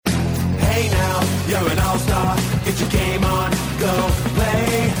you're an all-star. Get your game on, go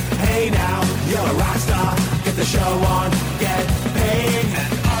play. Hey now, you're a rock star. Get the show on, get paid.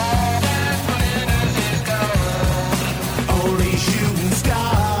 And all that glitters is gold. Only shooting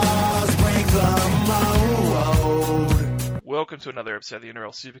stars break the mold. Welcome to another episode of the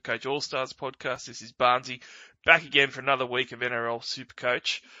NRL Supercoach All-Stars podcast. This is Barnesy, back again for another week of NRL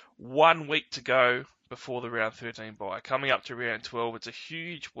Supercoach. 1 week to go before the round 13 bye. Coming up to round 12, it's a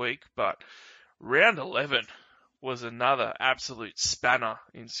huge week, but round 11 was another absolute spanner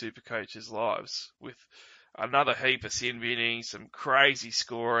in Supercoach's lives, with another heap of sin binning, some crazy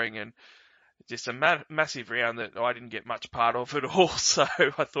scoring, and just a massive round that I didn't get much part of at all. So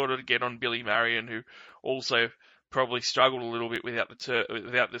I thought I'd get on Billy Marion, who also probably struggled a little bit without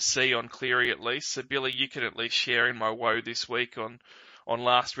the C on Cleary at least. So Billy, you can at least share in my woe this week on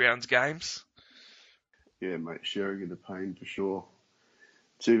last round's games. Yeah, mate, sharing in the pain for sure.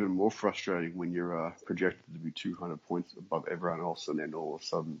 It's even more frustrating when you're projected to be 200 points above everyone else, and then all of a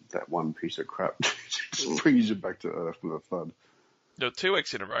sudden that one piece of crap just brings you back to earth with a thud. There are 2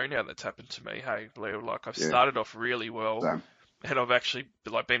 weeks in a row now that's happened to me. Hey, Leo, I've started off really well, and I've actually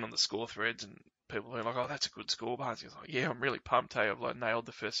been on the score threads, and people are like, "Oh, that's a good score, Barnes." Like, "Yeah, I'm really pumped. Hey, I've nailed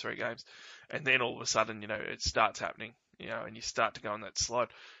the first 3 games," and then all of a sudden, it starts happening, and you start to go on that slide.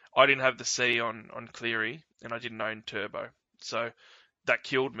 I didn't have the C on Cleary, and I didn't own Turbo, so that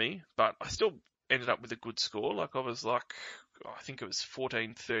killed me. But I still ended up with a good score. I was I think it was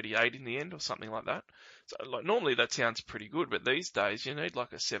 1438 in the end, or something like that. So normally that sounds pretty good, but these days you need a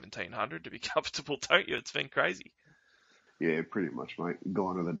 1700 to be comfortable, don't you? It's been crazy. Yeah, pretty much, mate.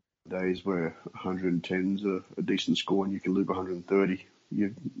 Gone are the days where 110's a decent score and you can loop 130.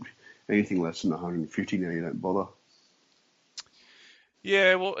 Anything less than 150 now, you don't bother.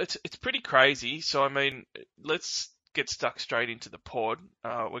 Yeah, well, it's pretty crazy. So, let's get stuck straight into the pod.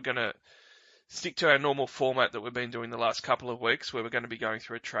 We're going to stick to our normal format that we've been doing the last couple of weeks, where we're going to be going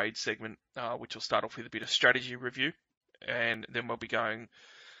through a trade segment, which will start off with a bit of strategy review, and then we'll be going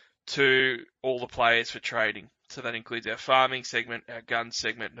to all the players for trading. So that includes our farming segment, our gun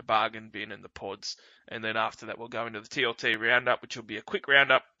segment, the bargain bin, and the pods. And then after that, we'll go into the TLT roundup, which will be a quick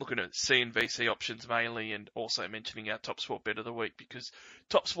roundup, looking at C and VC options mainly, and also mentioning our Top Sport Bet of the Week, because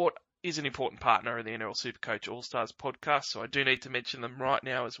Top Sport is an important partner of the NRL Supercoach All-Stars podcast, so I do need to mention them right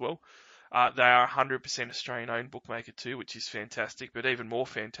now as well. They are 100% Australian-owned bookmaker too, which is fantastic, but even more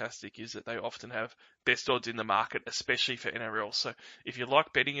fantastic is that they often have best odds in the market, especially for NRL. So if you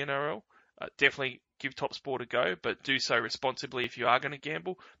like betting NRL, definitely give Top Sport a go, but do so responsibly if you are going to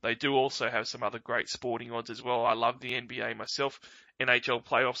gamble. They do also have some other great sporting odds as well. I love the NBA myself. NHL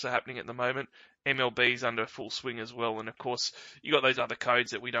playoffs are happening at the moment. MLB's under full swing as well. And of course, you got those other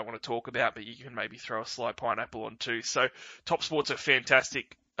codes that we don't want to talk about, but you can maybe throw a sly pineapple on too. So Top Sport's a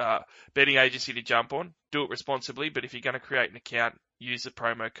fantastic betting agency to jump on. Do it responsibly, but if you're going to create an account, use the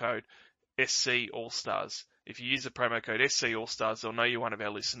promo code SC All-Stars. If you use the promo code SC All-Stars, they'll know you're one of our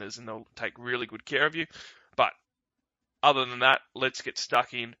listeners and they'll take really good care of you. But other than that, let's get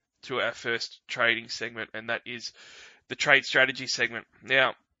stuck in to our first trading segment, and that is the trade strategy segment.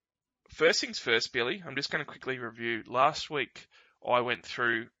 Now, first things first, Billy, I'm just going to quickly review. Last week, I went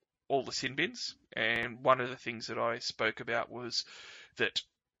through all the sin bins, and one of the things that I spoke about was that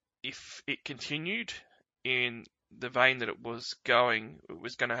if it continued in the vein that it was going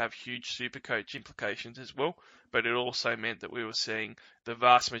to have huge Supercoach implications as well, but it also meant that we were seeing the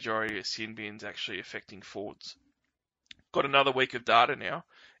vast majority of sin bins actually affecting forwards. Got another week of data now,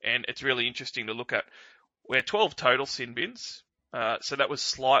 and it's really interesting to look at. We're 12 total sin bins, so that was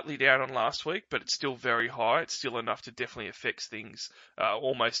slightly down on last week, but it's still very high. It's still enough to definitely affect things.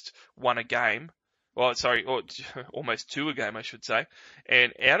 Almost one a game. Or almost 2 a game, I should say.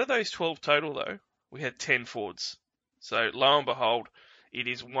 And out of those 12 total, though, we had 10 forwards. So lo and behold, it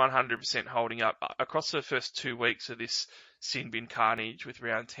is 100% holding up. Across the first 2 weeks of this sin bin carnage with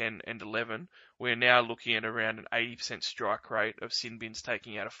round 10 and 11, we're now looking at around an 80% strike rate of sin bins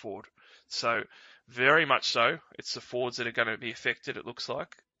taking out a forward. So very much so. It's the forwards that are going to be affected, it looks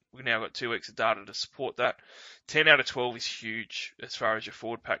like. We've now got 2 weeks of data to support that. 10 out of 12 is huge as far as your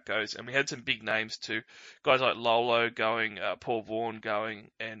forward pack goes. And we had some big names too. Guys like Lolo going, Paul Vaughan going,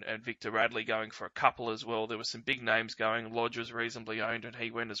 and Victor Radley going for a couple as well. There were some big names going. Lodge was reasonably owned and he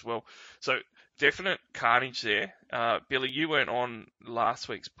went as well. So definite carnage there. Billy, you weren't on last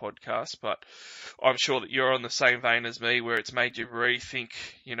week's podcast, but I'm sure that you're on the same vein as me where it's made you rethink,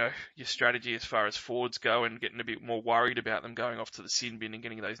 your strategy as far as forwards go and getting a bit more worried about them going off to the sin bin and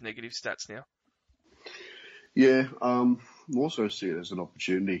getting those negative stats now. Yeah, I also see it as an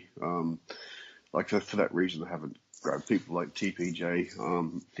opportunity. For that reason, I haven't grab people like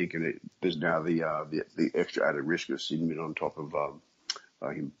TPJ, thinking there's now the extra added risk of Sydney on top of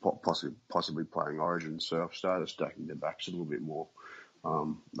him possibly playing Origin. So I've started stacking the backs a little bit more.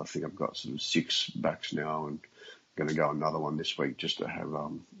 I think I've got sort of 6 backs now, and going to go another one this week just to have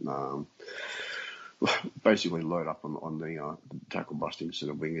basically load up on the tackle busting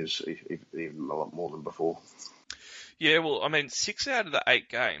sort of wingers, if even a lot more than before. Yeah, well, I mean, 6 out of the 8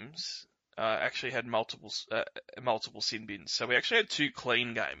 games actually had multiple sin bins. So we actually had 2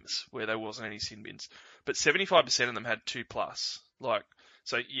 clean games where there wasn't any sin bins, but 75% of them had 2+.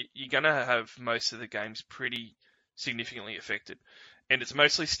 So you're going to have most of the games pretty significantly affected. And it's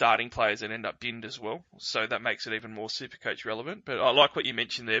mostly starting players that end up binned as well, so that makes it even more Supercoach relevant. But I like what you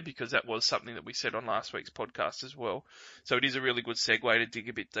mentioned there, because that was something that we said on last week's podcast as well. So it is a really good segue to dig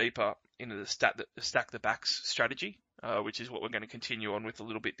a bit deeper into the stack the backs strategy, which is what we're going to continue on with a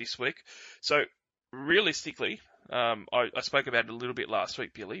little bit this week. So realistically, I spoke about it a little bit last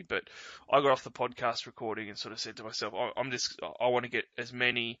week, Billy, but I got off the podcast recording and sort of said to myself, I want to get as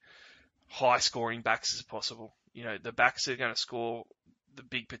many high-scoring backs as possible. You know, the backs are going to score the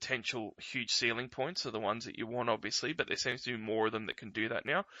big potential huge ceiling points are the ones that you want, obviously, but there seems to be more of them that can do that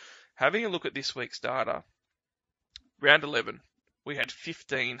now. Having a look at this week's data, round 11, we had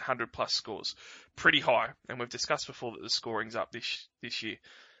 1,500 plus scores. Pretty high, and we've discussed before that the scoring's up this year.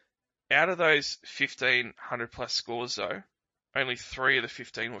 Out of those 1,500 plus scores, though, only 3 of the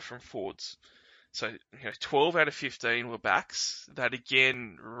 15 were from forwards. So, 12 out of 15 were backs. That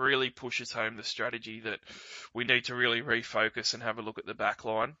again really pushes home the strategy that we need to really refocus and have a look at the back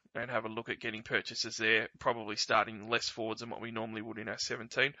line and have a look at getting purchases there, probably starting less forwards than what we normally would in our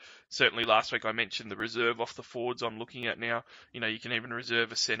 17. Certainly last week I mentioned the reserve off the forwards I'm looking at now. You can even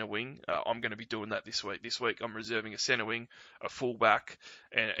reserve a centre wing. I'm going to be doing that this week. This week I'm reserving a centre wing, a fullback,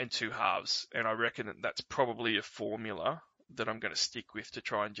 and 2 halves. And I reckon that's probably a formula that I'm going to stick with to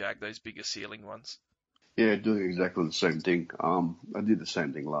try and jag those bigger ceiling ones. Yeah, doing exactly the same thing. I did the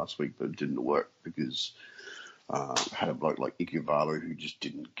same thing last week, but it didn't work because I had a bloke like Ikevalu who just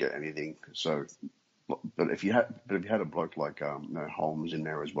didn't get anything. So, but if you had a bloke like Holmes in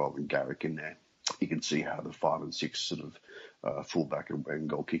there as well and Garrick in there, you can see how the 5 and 6 sort of fullback and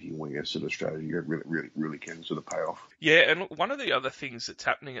goal kicking winger sort of strategy really can sort of pay off. Yeah, and one of the other things that's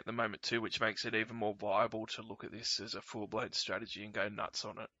happening at the moment too, which makes it even more viable to look at this as a full-blown strategy and go nuts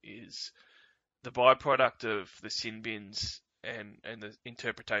on it, is the byproduct of the sin bins and the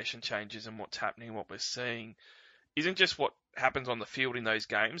interpretation changes and what's happening, what we're seeing, isn't just what happens on the field in those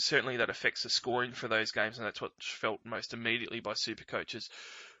games. Certainly that affects the scoring for those games, and that's what's felt most immediately by super coaches.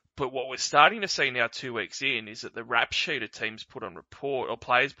 But what we're starting to see now 2 weeks in is that the rap sheet of teams put on report, or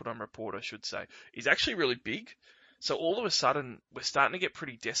players put on report, I should say, is actually really big. So all of a sudden, we're starting to get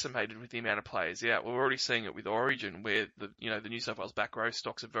pretty decimated with the amount of players out. We're already seeing it with Origin, where the New South Wales back row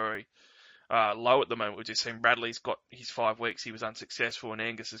stocks are very low at the moment. We're just seeing Bradley's got his 5 weeks, he was unsuccessful, and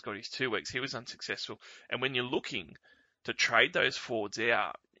Angus has got his 2 weeks, he was unsuccessful. And when you're looking to trade those forwards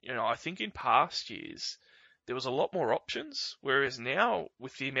out, I think in past years, there was a lot more options, whereas now,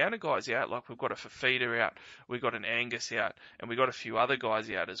 with the amount of guys out, like we've got a Fafita out, we've got an Angus out, and we've got a few other guys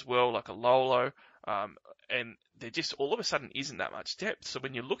out as well, like a Lolo, and there just all of a sudden isn't that much depth. So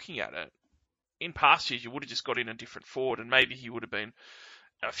when you're looking at it, in past years, you would have just got in a different forward, and maybe he would have been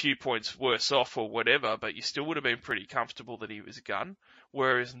a few points worse off or whatever, but you still would have been pretty comfortable that he was a gun.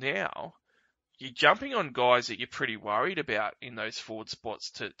 Whereas now, you're jumping on guys that you're pretty worried about in those forward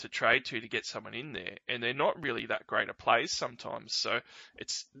spots to trade to get someone in there, and they're not really that great a plays sometimes. So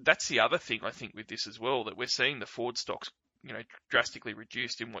that's the other thing I think with this as well, that we're seeing the forward stocks drastically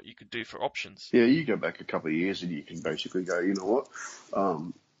reduced in what you could do for options. Yeah, you go back a couple of years and you can basically go, you know what,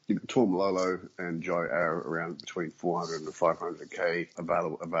 Tom Lolo and Joe are around between 400 and 500k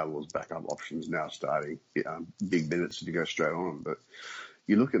available as backup options now starting. Big minutes to go straight on them, but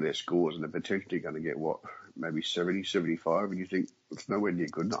you look at their scores and they're potentially going to get maybe 70, 75, and you think it's nowhere near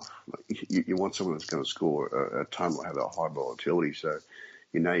good enough. Like, you want someone that's going to score a ton or have a high volatility. So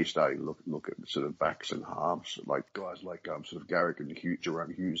you're starting to look at sort of backs and halves, like guys like sort of Garrick and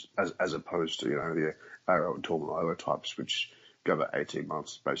Jerome Hughes, as opposed to the Arrow and Tormalolo types, which go about 18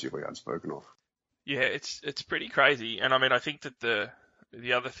 months basically unspoken of. Yeah, it's pretty crazy, and I mean I think that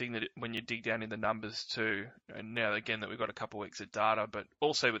the other thing that when you dig down in the numbers too, and now again that we've got a couple of weeks of data, but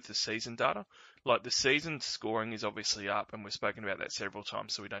also with the season data, like the season scoring is obviously up, and we've spoken about that several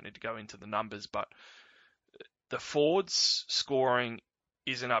times, so we don't need to go into the numbers, but the forwards scoring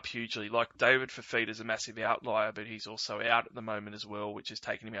isn't up hugely. Like David Fafita is a massive outlier, but he's also out at the moment as well, which is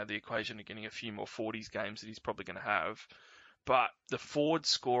taking him out of the equation and getting a few more 40s games that he's probably going to have. But the forward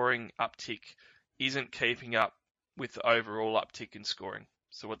scoring uptick isn't keeping up with the overall uptick in scoring.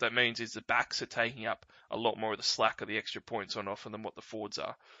 So what that means is the backs are taking up a lot more of the slack of the extra points on offer than what the forwards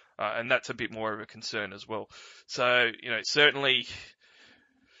are. And that's a bit more of a concern as well. So, certainly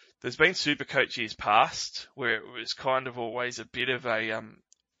there's been Supercoach years past where it was kind of always a bit of a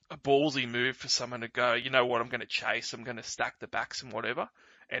ballsy move for someone to go, you know what, I'm going to chase, I'm going to stack the backs and whatever.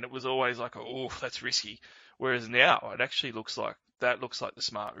 And it was always like, oh, that's risky. Whereas now it actually looks like the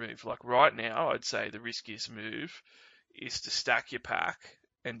smart move. Like right now, I'd say the riskiest move is to stack your pack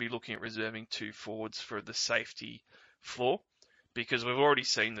and be looking at reserving 2 forwards for the safety floor, because we've already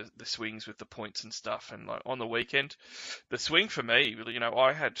seen the swings with the points and stuff. And like on the weekend, the swing for me,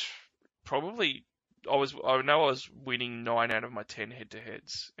 I had probably, I know I was winning 9 out of my 10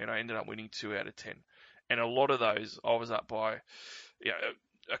 head-to-heads, and I ended up winning 2 out of 10. And a lot of those, I was up by,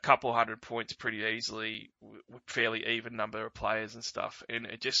 a couple hundred points pretty easily with fairly even number of players and stuff. And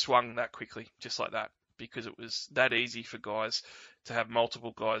it just swung that quickly, just like that, because it was that easy for guys to have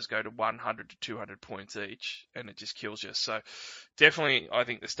multiple guys go to 100 to 200 points each, and it just kills you. So definitely, I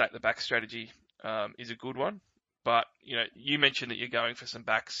think the stack the back strategy is a good one. But, you mentioned that you're going for some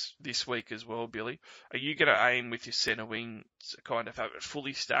backs this week as well, Billy. Are you going to aim with your centre wing to kind of have it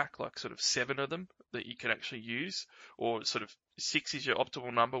fully stacked, like sort of 7 of them that you can actually use? Or sort of 6 is your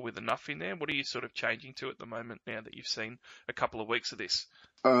optimal number with enough in there? What are you sort of changing to at the moment now that you've seen a couple of weeks of this?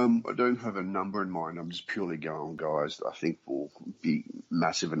 I don't have a number in mind. I'm just purely going guys that I think will be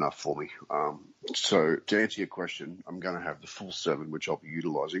massive enough for me. So to answer your question, I'm going to have the full 7, which I'll be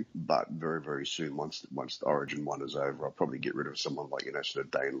utilising, but very, very soon, once the Origin 1 is over, I'll probably get rid of someone like, sort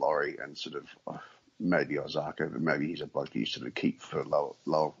of Dane Laurie and sort of maybe Osaka, but maybe he's a bloke you sort of keep for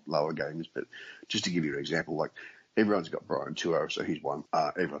lower games. But just to give you an example, like, everyone's got Brian Tuo, so he's one.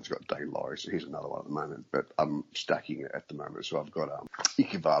 Everyone's got Dane Laurie, so he's another one at the moment. But I'm stacking it at the moment. So I've got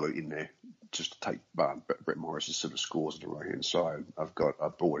Ikevalu in there just to take Brett Morris's sort of scores on the right-hand side. I've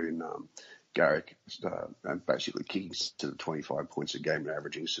brought in Garrick, and basically kicking to the 25 points a game and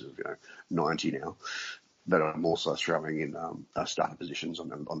averaging sort of 90 now. But I'm also throwing in starter positions on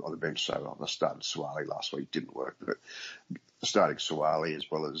the bench. So I started Suwali last week, didn't work, but starting Suwali as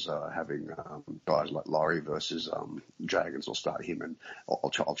well as having guys like Laurie versus Dragons, I'll start him, and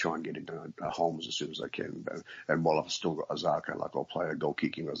I'll try and get into Holmes as soon as I can. And while I've still got Osaka, like I'll play a goal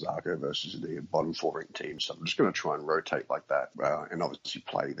kicking Osaka versus the bottom 4 ranked team. So I'm just going to try and rotate like that, and obviously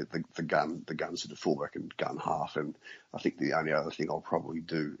play the guns to the fullback and gun half. And I think the only other thing I'll probably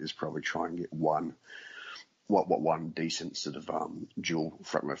do is probably try and get one decent sort of dual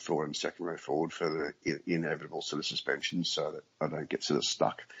front row forward and second row forward for the inevitable sort of suspension, so that I don't get sort of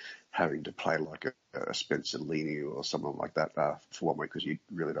stuck having to play like a Spencer Leaney or someone like that for 1 week, because you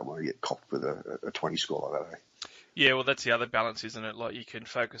really don't want to get copped with a 20 score like that. Yeah, well, that's the other balance, isn't it? Like, you can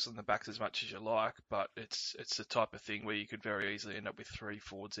focus on the backs as much as you like, but it's the type of thing where you could very easily end up with 3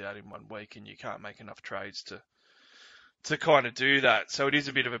 forwards out in 1 week, and you can't make enough trades to kind of do that. So it is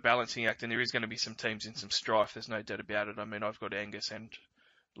a bit of a balancing act, and there is going to be some teams in some strife. There's no doubt about it. I mean, I've got Angus and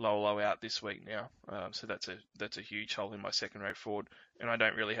Lolo out this week now, so that's a huge hole in my second row forward, and I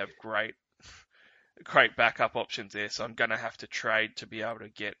don't really have great backup options there. So I'm going to have to trade to be able to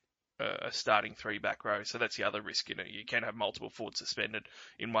get a starting 3 back row. So that's the other risk. You can have multiple forwards suspended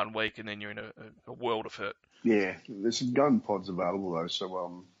in 1 week, and then you're in a world of hurt. Yeah, there's some gun pods available though,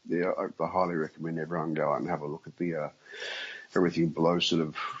 so I highly recommend everyone go out and have a look at the everything below sort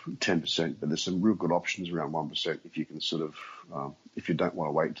of 10%. But there's some real good options around 1% if you can sort of if you don't want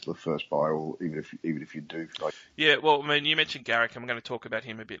to wait until the first buy, or even if you do. Yeah, well, I mean, you mentioned Garrick. I'm going to talk about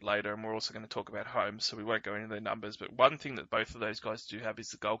him a bit later, and we're also going to talk about Holmes, so we won't go into their numbers. But one thing that both of those guys do have is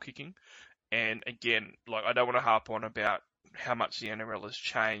the goal kicking. And again, like, I don't want to harp on about how much the NRL has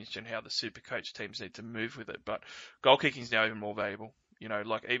changed and how the Supercoach teams need to move with it, but goal kicking is now even more valuable.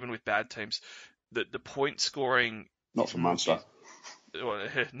 Like, even with bad teams, the point scoring. Not for Munster.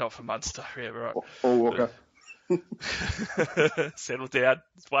 Not for Munster, yeah, right. Or Walker. Settle down.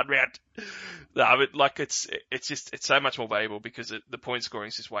 It's 1 round. No, but like, it's so much more valuable because the point scoring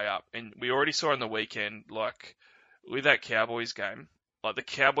is just way up. And we already saw on the weekend, like, with that Cowboys game, like, the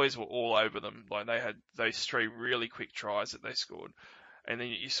Cowboys were all over them. Like, they had those 3 really quick tries that they scored. And then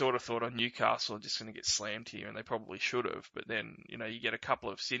you sort of thought, Newcastle are just going to get slammed here, and they probably should have. But then, you get a couple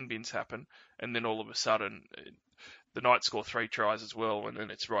of sin bins happen, and then all of a sudden, the Knights score 3 tries as well, and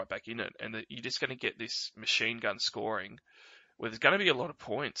then it's right back in it. And you're just going to get this machine gun scoring where there's going to be a lot of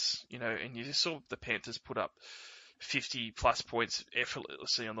points, and you just saw the Panthers put up 50 plus points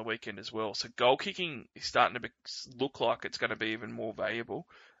effortlessly on the weekend as well. So goal kicking is starting to look like it's going to be even more valuable.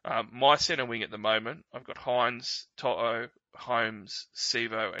 My centre wing at the moment, I've got Hines, Toto, Holmes,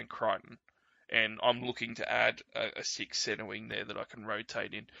 Sevo and Crichton. and I'm looking to add a sixth centre wing there that I can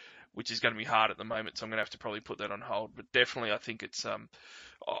rotate in, which is going to be hard at the moment, so I'm going to have to probably put that on hold. But definitely, I think it's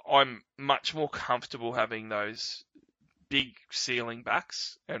I'm much more comfortable having those big ceiling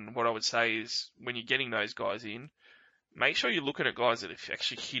backs, and what I would say is when you're getting those guys in, make sure you're looking at guys that have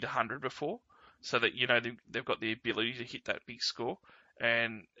actually hit 100 before, so that they've got the ability to hit that big score,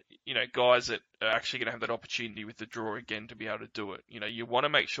 and guys that are actually going to have that opportunity with the draw again to be able to do it. You want to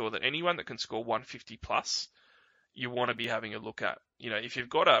make sure that anyone that can score 150 plus, you want to be having a look at. If you've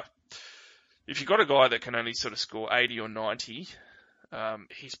got a guy that can only sort of score 80 or 90,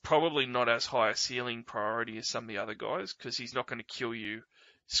 he's probably not as high a ceiling priority as some of the other guys, because he's not going to kill you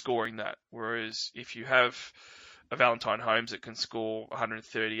scoring that. Whereas if you have a Valentine Holmes that can score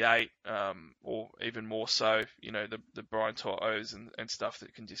 138, or even more so, the Brian To'os and stuff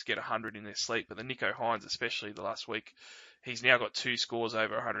that can just get 100 in their sleep. But the Nicho Hynes, especially the last week, he's now got 2 scores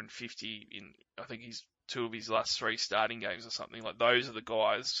over 150 in, I think he's 2 of his last 3 starting games or something. Like, those are the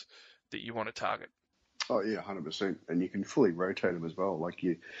guys that you want to target. Oh yeah, 100%. And you can fully rotate them as well. Like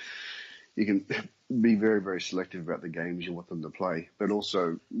you can be very, very selective about the games you want them to play. But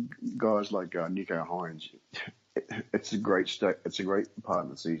also guys like Nicho Hynes, it's a great part of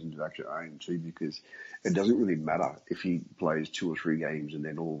the season to actually own too, because it doesn't really matter if he plays 2 or 3 games and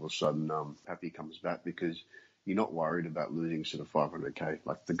then all of a sudden Pappy comes back, because you're not worried about losing sort of 500k.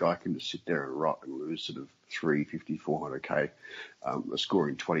 Like, the guy can just sit there and rot and lose sort of 350, 400k,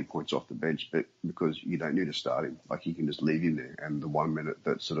 scoring 20 points off the bench, but because you don't need to start him, like, you can just leave him there. And the 1 minute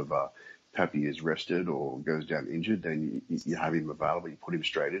that sort of Pappy is rested or goes down injured, then you have him available, you put him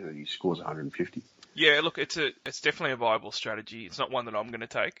straight in and he scores 150. Yeah, look, it's definitely a viable strategy. It's not one that I'm going to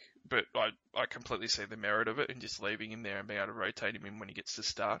take, but I completely see the merit of it, and just leaving him there and being able to rotate him in when he gets to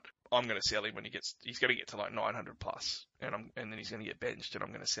start. I'm going to sell him when he's going to get to like 900 plus, and then he's going to get benched, and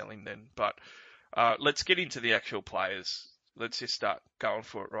I'm going to sell him then. But let's get into the actual players. Let's just start going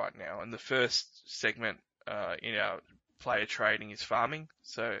for it right now. And the first segment in our player trading is farming.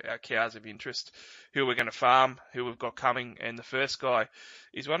 So our cows of interest, who we're going to farm, who we've got coming. And the first guy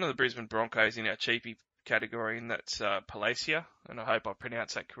is one of the Brisbane Broncos in our cheapie category, and that's Palacia. And I hope I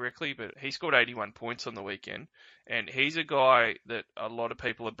pronounced that correctly, but he scored 81 points on the weekend. And he's a guy that a lot of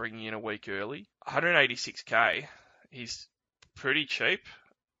people are bringing in a week early. 186k, he's pretty cheap.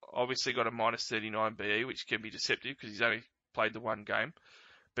 Obviously got a minus 39 BE, which can be deceptive because he's only played the 1 game.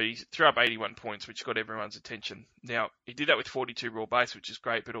 But he threw up 81 points, which got everyone's attention. Now, he did that with 42 raw base, which is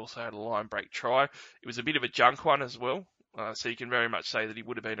great, but also had a line break try. It was a bit of a junk one as well, so you can very much say that he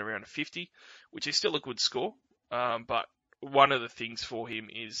would have been around a 50, which is still a good score. But one of the things for him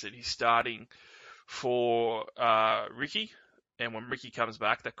is that he's starting for Ricky, and when Ricky comes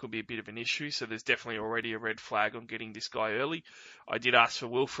back, that could be a bit of an issue, so there's definitely already a red flag on getting this guy early. I did ask for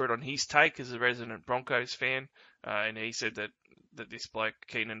Wilfred on his take as a resident Broncos fan, and he said that this bloke,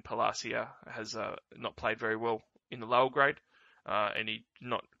 Keenan Palacia, has not played very well in the lower grade, and he's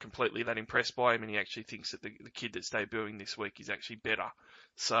not completely that impressed by him, and he actually thinks that the kid that's debuting this week is actually better.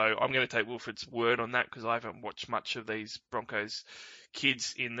 So I'm going to take Wilfred's word on that, because I haven't watched much of these Broncos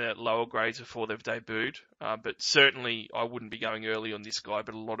kids in the lower grades before they've debuted, but certainly I wouldn't be going early on this guy,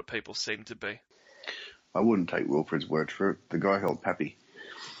 but a lot of people seem to be. I wouldn't take Wilfred's word for it. The guy held Pappy.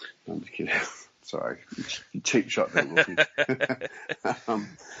 I'm just kidding. Sorry, cheap shot there, Wilfred.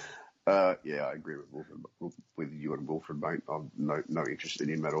 Yeah, I agree with you and Wilfred, mate. I've no interest in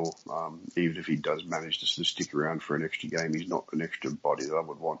him at all. Even if he does manage to sort of stick around for an extra game, he's not an extra body that I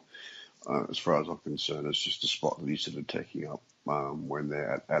would want. As far as I'm concerned, it's just a spot that he's sort of taking up when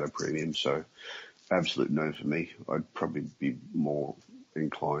they're at a premium. So, absolute no for me. I'd probably be more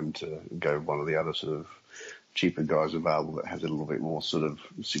inclined to go with one of the other sort of cheaper guys available that has a little bit more sort of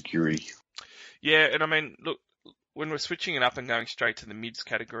security. Yeah, and I mean, look, when we're switching it up and going straight to the mids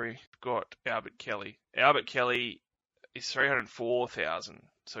category, we've got Albert Kelly. Albert Kelly is 304,000,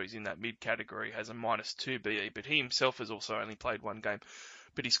 so he's in that mid category, has a minus 2 BE, but he himself has also only played 1 game.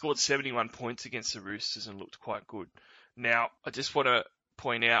 But he scored 71 points against the Roosters and looked quite good. Now, I just want to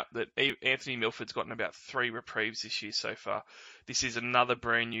point out that Anthony Milford's gotten about 3 reprieves this year so far. This is another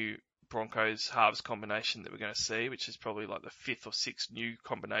brand new Broncos halves combination that we're going to see, which is probably like the 5th or 6th new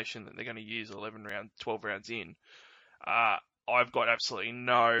combination that they're going to use 12 rounds in. I've got absolutely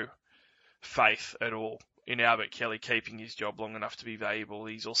no faith at all in Albert Kelly keeping his job long enough to be valuable.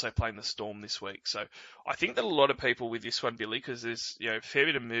 He's also playing the Storm this week. So I think that a lot of people with this one, Billy, because there's a fair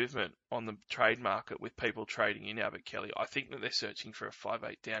bit of movement on the trade market with people trading in Albert Kelly, I think that they're searching for a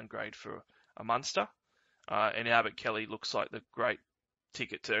 5/8 downgrade for a Munster. And Albert Kelly looks like the great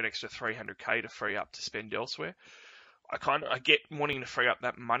ticket to an extra 300k to free up to spend elsewhere. I get wanting to free up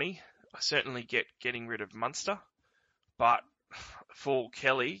that money. I certainly get getting rid of Munster, but for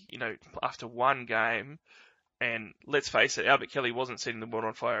Kelly, after one game, and let's face it, Albert Kelly wasn't setting the world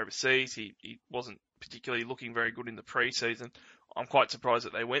on fire overseas. He wasn't particularly looking very good in the pre-season. I'm quite surprised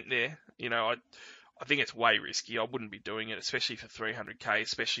that they went there. I think it's way risky. I wouldn't be doing it, especially for 300k,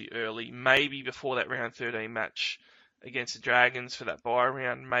 especially early. Maybe before that round 13 match against the Dragons for that bye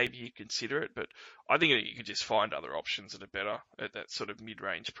round, maybe you consider it. But I think that you could just find other options that are better at that sort of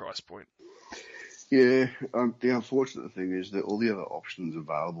mid-range price point. Yeah, the unfortunate thing is that all the other options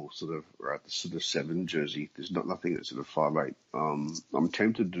available sort of are at the sort of 7 jersey. There's nothing at sort of 5/8. I'm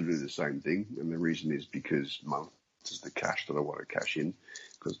tempted to do the same thing, and the reason is because month is the cash that I want to cash in,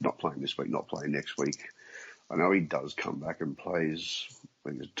 because not playing this week, not playing next week. I know he does come back and plays, I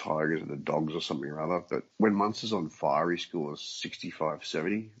think it's Tigers or the Dogs or something or other, but when Munster's on fire, he scores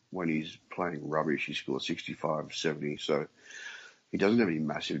 65-70. When he's playing rubbish, he scores 65-70. So he doesn't have any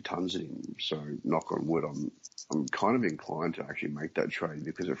massive tons in him. So knock on wood, I'm kind of inclined to actually make that trade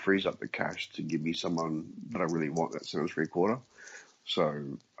because it frees up the cash to give me someone that I really want that sounds 3/4.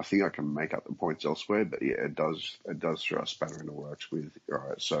 So I think I can make up the points elsewhere, but yeah, it does throw a spanner in the works with, all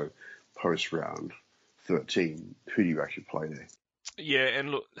right, so post round 13, who do you actually play there? Yeah, and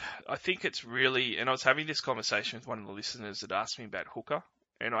look, I think it's really, and I was having this conversation with one of the listeners that asked me about Hooker,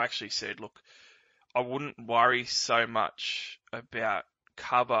 and I actually said, look, I wouldn't worry so much about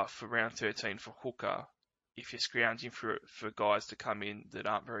cover for round 13 for Hooker if you're scrounging for guys to come in that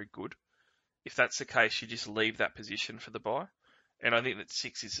aren't very good. If that's the case, you just leave that position for the bye. And I think that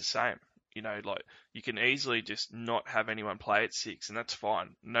 6 is the same. You can easily just not have anyone play at 6, and that's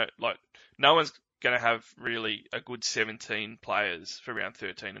fine. No one's going to have really a good 17 players for round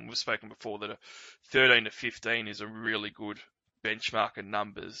 13. And we've spoken before that a 13 to 15 is a really good benchmark in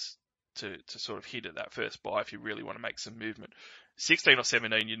numbers to sort of hit at that first bye if you really want to make some movement. 16 or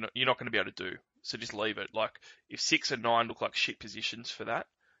 17, you're not going to be able to do. So just leave it. Like, if 6 and 9 look like shit positions for that,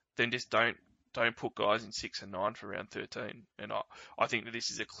 then just don't put guys in 6 and 9 for round 13. And I think that this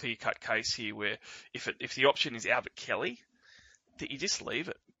is a clear-cut case here where if the option is Albert Kelly, that you just leave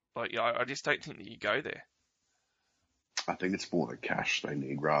it. I just don't think that you go there. I think it's more the cash they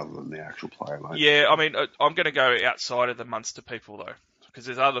need rather than the actual player, mate. Yeah, I mean, I'm going to go outside of the Munster people, though, because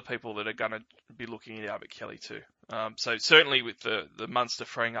there's other people that are going to be looking at Albert Kelly too. So certainly with the Munster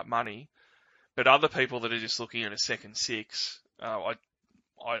freeing up money, but other people that are just looking at a second 6,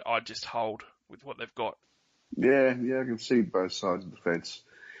 I just hold with what they've got. Yeah, I can see both sides of the fence.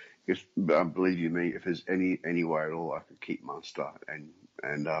 Believe you me, if there's any way at all I could keep Munster and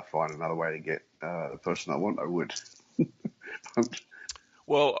find another way to get the person I want, I would.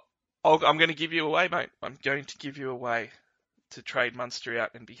 Well, I'm going to give you away, mate. I'm going to give you away to trade Munster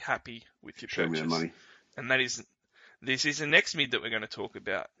out and be happy with your purchase. Show me the money. And this is the next mid that we're going to talk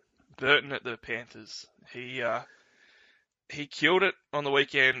about. Burton at the Panthers. He killed it on the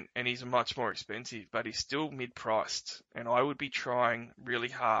weekend, and he's much more expensive, but he's still mid-priced. And I would be trying really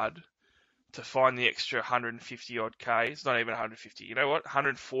hard to find the extra 150 odd Ks. Not even 150. You know what?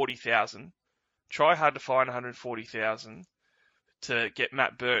 140,000. Try hard to find 140,000 to get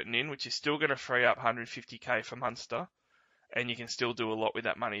Matt Burton in, which is still going to free up 150k for Munster, and you can still do a lot with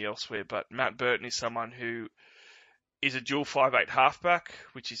that money elsewhere. But Matt Burton is someone who is a dual 5'8" halfback,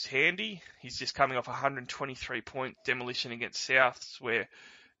 which is handy. He's just coming off a 123-point demolition against Souths, where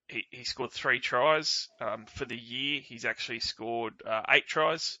he scored 3 tries. For the year, he's actually scored 8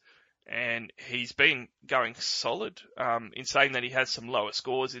 tries, and he's been going solid. In saying that, he has some lower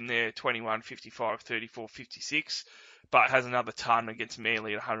scores in there, 21, 55, 34, 56, but has another ton against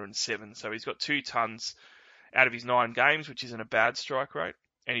Manly at 107. So he's got 2 tons out of his 9 games, which isn't a bad strike rate.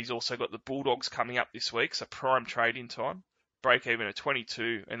 And he's also got the Bulldogs coming up this week, so prime trade-in time. Break even at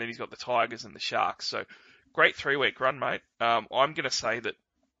 22, and then he's got the Tigers and the Sharks. So great 3-week run, mate. I'm going to say that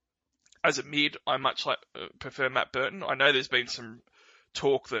as a mid, I much prefer Matt Burton. I know there's been some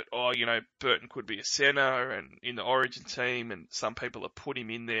talk that, Burton could be a centre and in the Origin team, and some people have put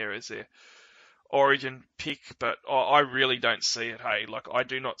him in there as their Origin pick, but I really don't see it, hey. I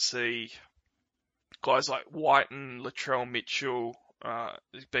do not see guys like Whiten, Latrell Mitchell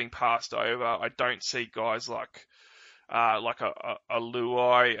being passed over. I don't see guys like a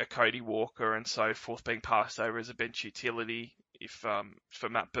Luai, a Cody Walker, and so forth being passed over as a bench utility for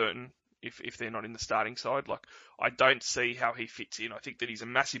Matt Burton if they're not in the starting side. I don't see how he fits in. I think that he's a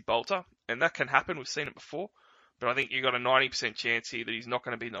massive bolter, and that can happen. We've seen it before, but I think you've got a 90% chance here that he's not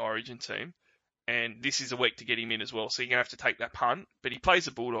going to be in the Origin team, And this is a week to get him in as well, so you're going to have to take that punt. But he plays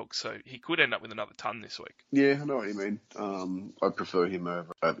the Bulldogs, so he could end up with another ton this week. Yeah, I know what you mean. I prefer him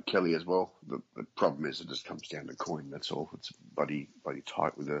over Kelly as well. The problem is it just comes down to coin, that's all. It's bloody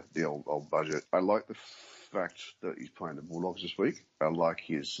tight with the old budget. I like the fact that he's playing the Bulldogs this week. I like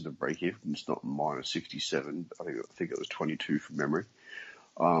his sort of break even. It's not minus 67. I think it was 22 from memory.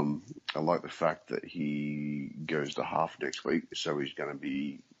 I like the fact that he goes to half next week, so he's going to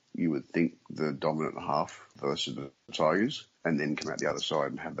be, you would think, the dominant half versus the Tigers, and then come out the other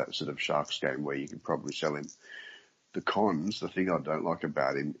side and have that sort of Sharks game where you could probably sell him. The cons, the thing I don't like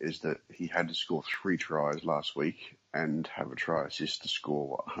about him is that he had to score 3 tries last week and have a try assist to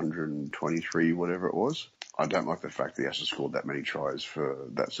score 123, whatever it was. I don't like the fact that he has to score that many tries for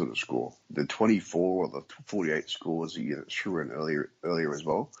that sort of score. The 24 or the 48 scores he threw in earlier as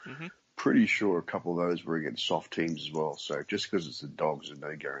well. Mm-hmm. Pretty sure a couple of those were against soft teams as well. So just because it's the Dogs, there's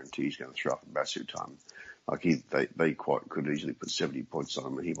no guarantee he's going to throw up a massive ton. Like they quite could easily put 70 points on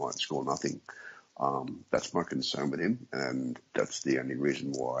him and he might score nothing. That's my concern with him, and that's the only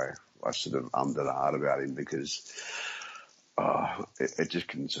reason why I sort of ummed and ahed about him, because it just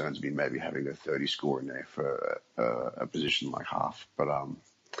concerns me maybe having a 30 score in there for a position like half. But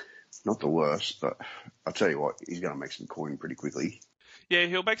not the worst, but I'll tell you what, he's going to make some coin pretty quickly. Yeah,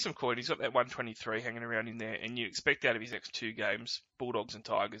 he'll make some coin. He's got that 123 hanging around in there, and you expect out of his next 2 games, Bulldogs and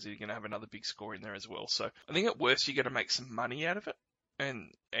Tigers, he's going to have another big score in there as well. So I think at worst you're going to make some money out of it,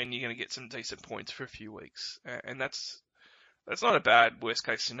 and you're going to get some decent points for a few weeks, and that's not a bad worst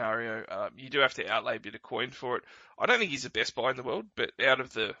case scenario. You do have to outlay a bit of coin for it. I don't think he's the best buy in the world, but out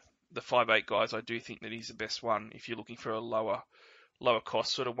of the 5'8" guys, I do think that he's the best one if you're looking for a lower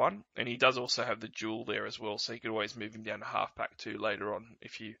cost sort of one. And he does also have the dual there as well, so you could always move him down to halfback too later on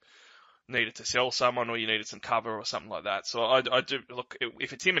if you needed to sell someone or you needed some cover or something like that. So I do look,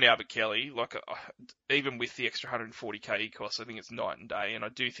 if it's him and Albert Kelly, like even with the extra 140k he costs, I think it's night and day. And I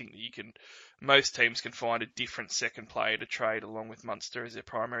do think that most teams can find a different second player to trade along with Munster as their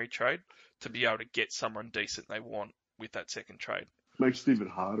primary trade to be able to get someone decent they want with that second trade. Makes it even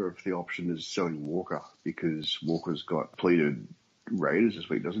harder if the option is selling Walker, because Walker's got pleaded Raiders this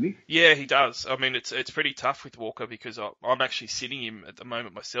week, doesn't he? Yeah, he does. I mean, it's pretty tough with Walker because I'm actually sitting him at the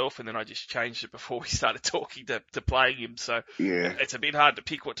moment myself, and then I just changed it before we started talking to playing him. So yeah, it's a bit hard to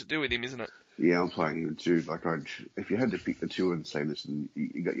pick what to do with him, isn't it? Yeah, I'm playing him too. Like, if you had to pick the two and say, listen,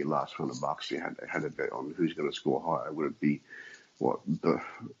 you got your last $100, you had to bet on who's going to score higher. Would it be the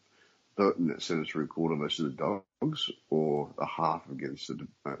Burton at centre through quarter versus the Dogs, or a half against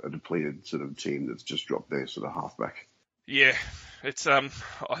a depleted sort of team that's just dropped their sort of halfback? Yeah, it's I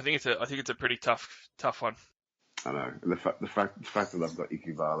think it's a pretty tough one. I know, and the fact that I've got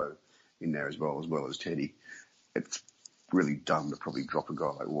Ikivalo in there as well as Teddy, it's really dumb to probably drop a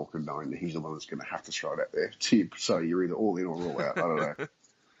guy like Walker knowing that he's the one that's going to have to throw it out there. So you're either all in or all out. I don't know.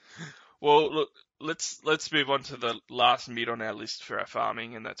 Well, look, let's move on to the last mid on our list for our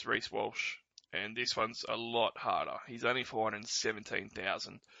farming, and that's Reece Walsh. And this one's a lot harder. He's only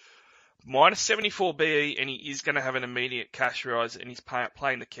 417,000. Minus 74 BE, and he is going to have an immediate cash rise, and he's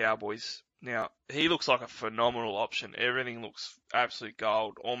playing the Cowboys. Now, he looks like a phenomenal option. Everything looks absolute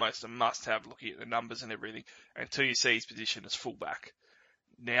gold, almost a must-have looking at the numbers and everything, until you see his position as fullback.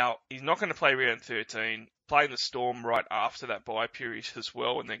 Now, he's not going to play round 13, playing the Storm right after that bye period as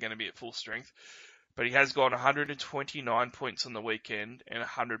well, and they're going to be at full strength. But he has gone 129 points on the weekend and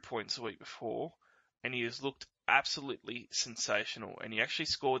 100 points the week before, and he has looked absolutely sensational. And he actually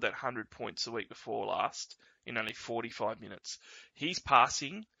scored that 100 points the week before last in only 45 minutes. He's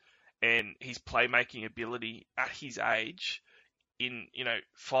passing and his playmaking ability at his age in,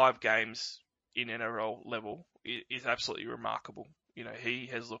 5 games in NRL level is absolutely remarkable. He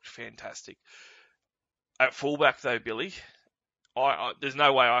has looked fantastic. At fullback though, Billy, there's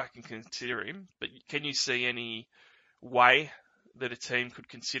no way I can consider him, but can you see any way that a team could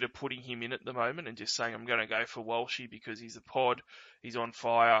consider putting him in at the moment and just saying, I'm going to go for Walshy because he's a pod, he's on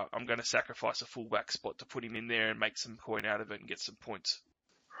fire, I'm going to sacrifice a fullback spot to put him in there and make some coin out of it and get some points?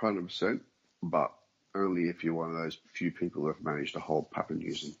 100%, but only if you're one of those few people who have managed to hold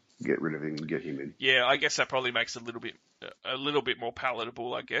Pappenhuis and get rid of him and get him in. Yeah, I guess that probably makes it a little bit more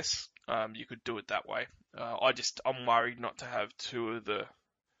palatable, I guess. You could do it that way. I'm worried not to have 2 of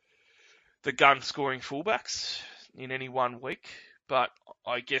the gun scoring fullbacks in any 1 week, but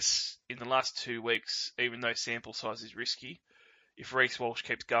I guess in the last 2 weeks, even though sample size is risky, if Reece Walsh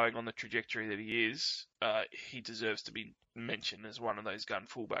keeps going on the trajectory that he is, he deserves to be mentioned as one of those gun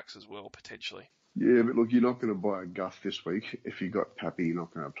fullbacks as well, potentially. Yeah, but look, you're not going to buy a Guff this week. If you got Pappy, you're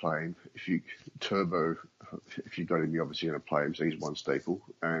not going to play him. If you got him, you're obviously going to play him, so he's one staple.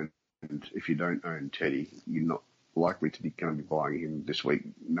 And if you don't own Teddy, you're not likely to be going to be buying him this week,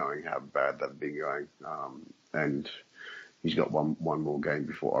 knowing how bad they've been going. And he's got one more game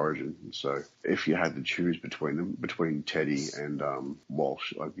before Origin. So if you had to choose between them, between Teddy and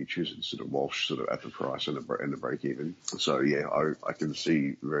Walsh, I'd be choosing sort of Walsh sort of at the price and the break even. So yeah, I can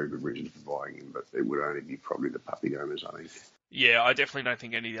see very good reason for buying him, but it would only be probably the puppy owners, I think. Yeah, I definitely don't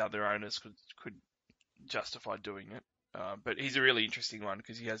think any of the other owners could justify doing it. But he's a really interesting one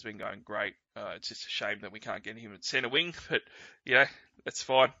because he has been going great. It's just a shame that we can't get him at centre wing, but that's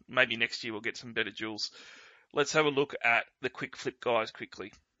fine. Maybe next year we'll get some better duels. Let's have a look at the quick flip guys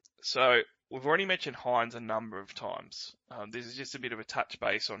quickly. So we've already mentioned Hines a number of times. This is just a bit of a touch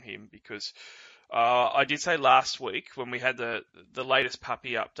base on him because I did say last week when we had the latest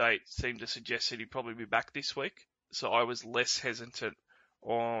puppy update seemed to suggest that he'd probably be back this week. So I was less hesitant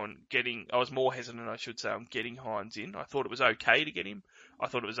on I was more hesitant, I should say, on getting Hines in. I thought it was okay to get him. I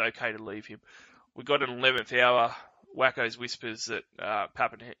thought it was okay to leave him. We got an 11th hour. Wacko's whispers that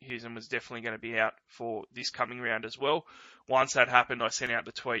Papenhuyzen was definitely going to be out for this coming round as well. Once that happened, I sent out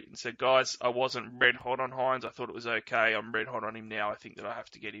the tweet and said, guys, I wasn't red hot on Hines. I thought it was okay. I'm red hot on him now. I think that I have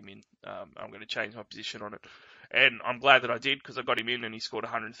to get him in. I'm going to change my position on it. And I'm glad that I did because I got him in and he scored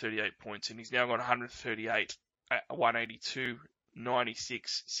 138 points and he's now got 138, 182,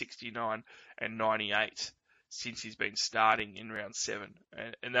 96, 69 and 98 since he's been starting in round 7.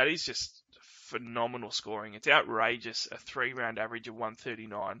 And that is just phenomenal scoring. It's outrageous. A 3-round average of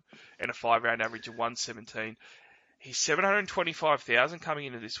 139 and a 5-round average of 117. He's 725,000 coming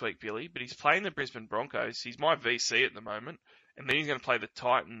into this week, Billy, but he's playing the Brisbane Broncos. He's my VC at the moment. And then he's going to play the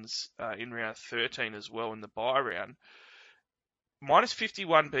Titans in round 13 as well in the bye round. Minus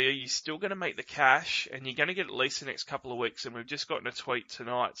 51B, you're still going to make the cash, and you're going to get at least the next couple of weeks. And we've just gotten a tweet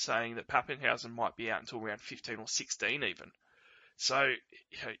tonight saying that Papenhuyzen might be out until round 15 or 16 even. So,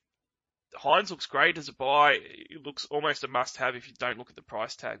 Hines looks great as a buy. It looks almost a must-have if you don't look at the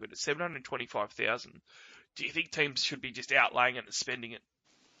price tag. But at 725,000, do you think teams should be just outlaying it and spending it?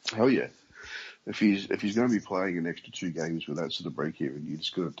 Hell yeah. If he's going to be playing an extra 2 games with that sort of break-even, you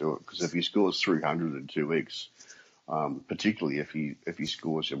just got to do it. Because if he scores 300 in 2 weeks, particularly if he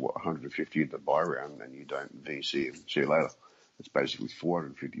scores 150 in the bye round, then you don't VC him. See you later. It's basically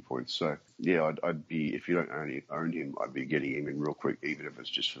 450 points. So yeah, I'd be, if you don't own him, I'd be getting him in real quick, even if it's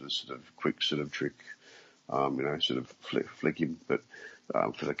just for the sort of quick sort of trick, sort of flick him, but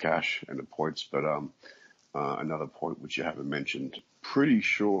for the cash and the points. But another point which you haven't mentioned, pretty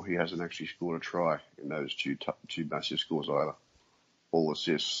sure he hasn't actually scored a try in those two massive scores either. All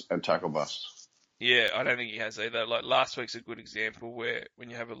assists and tackle busts. Yeah, I don't think he has either. Like last week's a good example where when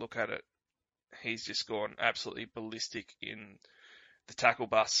you have a look at it, he's just gone absolutely ballistic in the tackle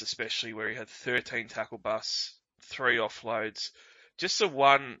busts, especially where he had 13 tackle busts, 3 offloads, just the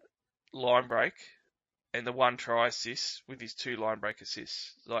 1 line break and the 1 try assist with his 2 line break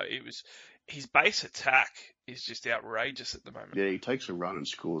assists. Like his base attack is just outrageous at the moment. Yeah, he takes a run and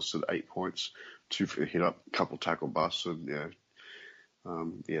scores sort of 8 points, 2 for a hit up, a couple tackle busts, and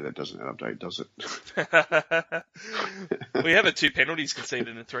that doesn't add up to 8, does it? We had 2 penalties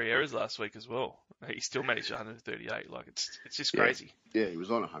conceded and 3 errors last week as well. He still managed 138. Like it's just crazy. Yeah, he was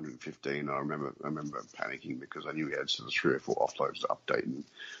on 115. I remember panicking because I knew he had sort of 3 or 4 offloads to update, and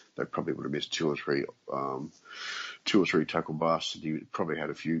they probably would have missed 2 or 3 tackle busts. And he probably had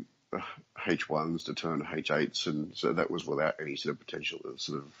a few H1s to turn H8s, and so that was without any sort of potential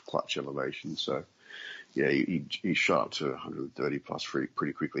sort of clutch elevation. So. Yeah, he shot up to 130 plus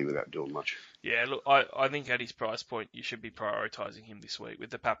pretty quickly without doing much. Yeah, look, I think at his price point, you should be prioritising him this week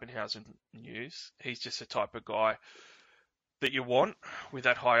with the Papenhuyzen news. He's just the type of guy that you want with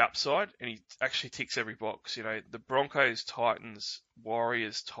that high upside, and he actually ticks every box. The Broncos, Titans,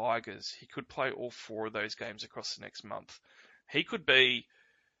 Warriors, Tigers, he could play all 4 of those games across the next month. He could be,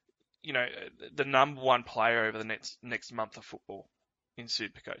 the number 1 player over the next month of football in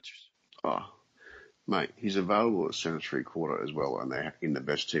Supercoach. Oh. Mate, he's available at centre 3/4 as well, and they're in the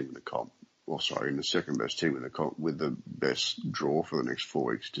best team in the comp. In the second best team in the comp with the best draw for the next 4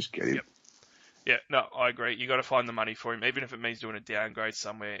 weeks. Just get him. Yep. Yeah, no, I agree. You got to find the money for him, even if it means doing a downgrade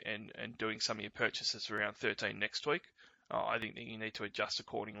somewhere and doing some of your purchases around 13 next week. I think that you need to adjust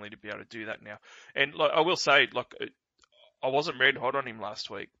accordingly to be able to do that now. And I will say, I wasn't red hot on him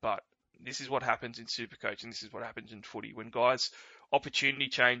last week, but this is what happens in Supercoach, and this is what happens in footy when guys. Opportunity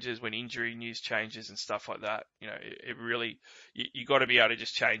changes, when injury news changes and stuff like that, it really, you got to be able to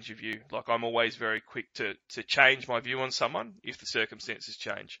just change your view. Like I'm always very quick to change my view on someone if the circumstances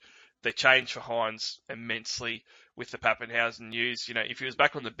change. They changed for Hines immensely with the Papenhuyzen news. If he was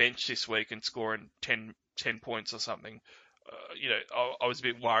back on the bench this week and scoring 10 points or something, I was a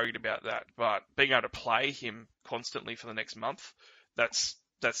bit worried about that. But being able to play him constantly for the next month, that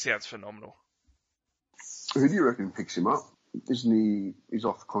sounds phenomenal. Who do you reckon picks him up? Isn't he? He's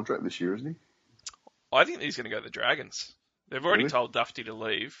off contract this year, isn't he? I think he's going to go to the Dragons. They've already Really? told Dufty to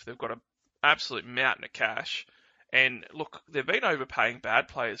leave. They've got an absolute mountain of cash. And look, they've been overpaying bad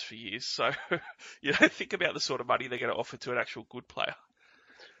players for years. So, think about the sort of money they're going to offer to an actual good player.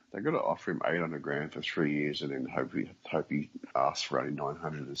 They've got to offer him $800,000 for 3 years, and then hope he asks for only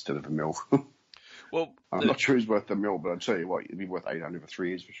 $900,000 instead of $1 million. Well, I'm not sure he's worth $1 million, but I'd tell you what, he'd be worth $800,000 for 3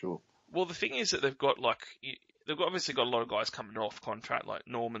 years for sure. Well, the thing is that they've obviously got a lot of guys coming off contract, like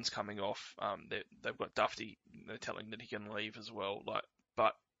Norman's coming off. They've got Dufty. They're telling that he can leave as well.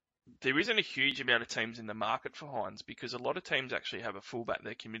 But there isn't a huge amount of teams in the market for Hines because a lot of teams actually have a fullback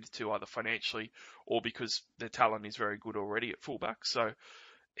they're committed to either financially or because their talent is very good already at fullback. So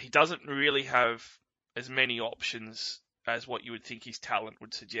he doesn't really have as many options as what you would think his talent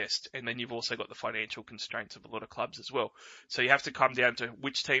would suggest. And then you've also got the financial constraints of a lot of clubs as well. So you have to come down to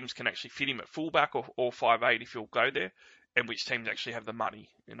which teams can actually fit him at fullback or 5'8" if he'll go there, and which teams actually have the money.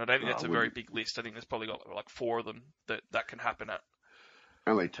 And I don't think that's a very big list. I think there's probably got like 4 of them that can happen at.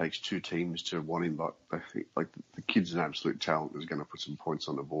 Only takes 2 teams to want him, but I think the kid's an absolute talent. Is going to put some points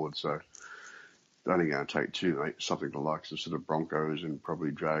on the board, so it's only going to take 2, mate. Something to like some sort of Broncos and probably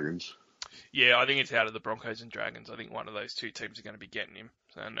Dragons. Yeah, I think it's out of the Broncos and Dragons. I think one of those 2 teams are going to be getting him,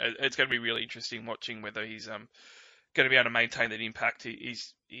 and it's going to be really interesting watching whether he's going to be able to maintain that impact.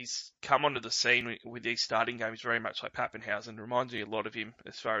 He's come onto the scene with these starting games very much like Pappenhausen. Reminds me a lot of him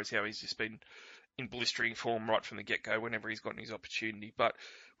as far as how he's just been in blistering form right from the get-go whenever he's gotten his opportunity. But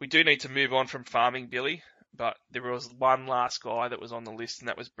we do need to move on from farming Billy. But there was one last guy that was on the list, and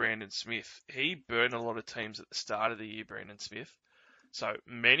that was Brandon Smith. He burned a lot of teams at the start of the year, Brandon Smith. So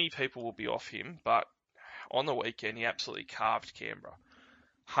many people will be off him, but on the weekend, he absolutely carved Canberra.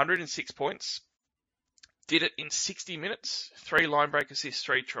 106 points. Did it in 60 minutes. 3 line break assists,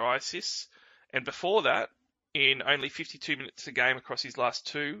 3 try assists. And before that, in only 52 minutes a game across his last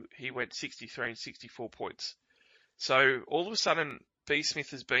 2, he went 63 and 64 points. So all of a sudden, B.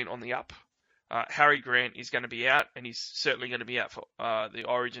 Smith has been on the up. Harry Grant is going to be out, and he's certainly going to be out for the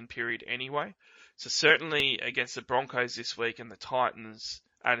Origin period anyway. So certainly against the Broncos this week and the Titans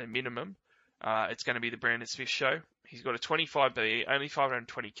at a minimum, it's going to be the Brandon Smith show. He's got a 25B, only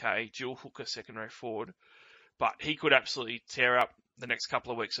 520k, dual hooker second row forward, but he could absolutely tear up the next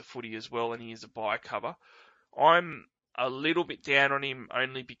couple of weeks of footy as well, and he is a buy cover. I'm a little bit down on him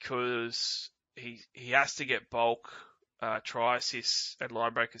only because he has to get bulk try assists and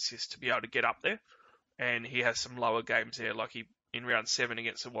line break assists to be able to get up there, and he has some lower games there, like in round 7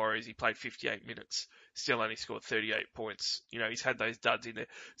 against the Warriors, he played 58 minutes, still only scored 38 points. He's had those duds in there.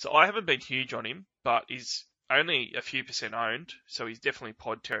 So I haven't been huge on him, but he's only a few % owned, so he's definitely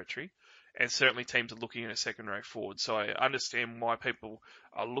pod territory. And certainly teams are looking at a second row forward. So I understand why people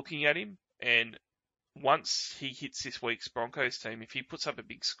are looking at him. And once he hits this week's Broncos team, if he puts up a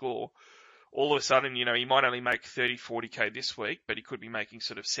big score, all of a sudden, he might only make 30, 40k this week, but he could be making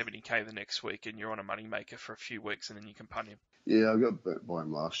sort of 70k the next week, and you're on a money maker for a few weeks, and then you can punt him. Yeah, I got burnt by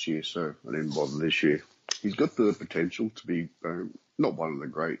him last year, so I didn't bother this year. He's got the potential to be not one of the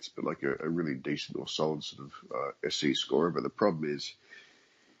greats, but like a really decent or solid sort of SC scorer. But the problem is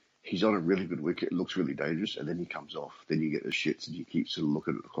he's on a really good wicket, it looks really dangerous, and then he comes off. Then you get the shits, and you keep sort of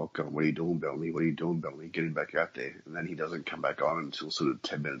looking at the clock going, what are you doing, Bellamy? What are you doing, Bellamy? Get him back out there. And then he doesn't come back on until sort of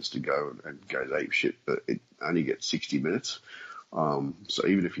 10 minutes to go and goes ape shit. But it only gets 60 minutes. So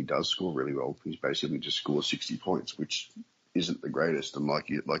even if he does score really well, he's basically just scored 60 points, which isn't the greatest. And like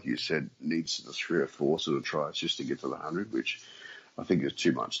you said, needs the 3 or 4 sort of tries just to get to the 100, which I think is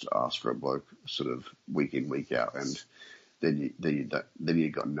too much to ask for a bloke sort of week in, week out. And then you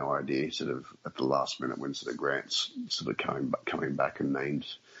got no idea sort of at the last minute when sort of Grant's sort of coming back and named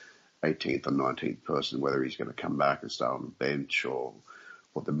 18th or 19th person, whether he's going to come back and start on the bench or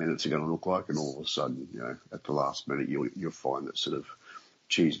what the minutes are going to look like. And all of a sudden, at the last minute, you'll find that sort of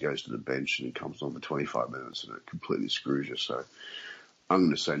Cheese goes to the bench and he comes on for 25 minutes and it completely screws you. So I'm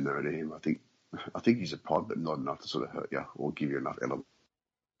going to say no to him. I think he's a pod, but not enough to sort of hurt you or give you enough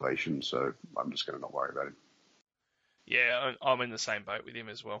elevation. So I'm just going to not worry about him. Yeah, I'm in the same boat with him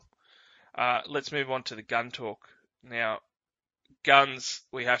as well. Let's move on to the gun talk. Now, guns,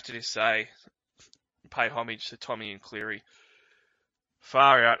 we have to just say, pay homage to Tommy and Cleary.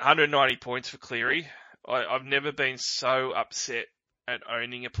 Far out, 190 points for Cleary. I've never been so upset at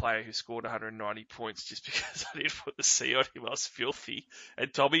owning a player who scored 190 points just because I didn't put the C on him. I was filthy.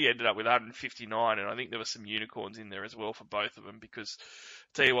 And Tommy ended up with 159, and I think there were some unicorns in there as well for both of them because,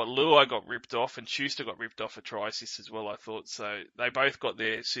 tell you what, Luai got ripped off and Schuster got ripped off for try assist as well, I thought. So they both got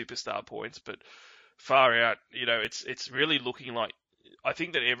their superstar points, but far out, it's really looking like, I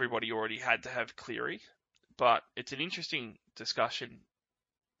think that everybody already had to have Cleary, but it's an interesting discussion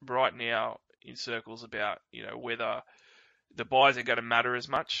right now in circles about, whether the buys are going to matter as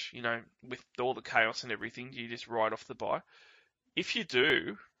much, with all the chaos and everything. Do you just write off the buy? If you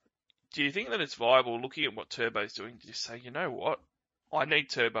do you think that it's viable, looking at what Turbo's doing, to just say, you know what, I need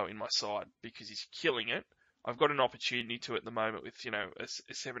Turbo in my side because he's killing it. I've got an opportunity to at the moment with,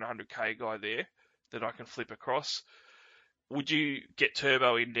 a 700k guy there that I can flip across. Would you get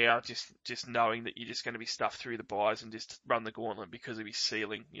Turbo in now just knowing that you're just going to be stuffed through the buys and just run the gauntlet because of his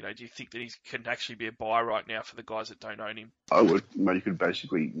ceiling? Do you think that he can actually be a buy right now for the guys that don't own him? I would. Mate, you could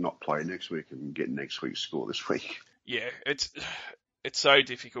basically not play next week and get next week's score this week. Yeah, it's so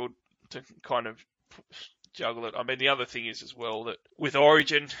difficult to kind of juggle it. I mean, the other thing is as well that with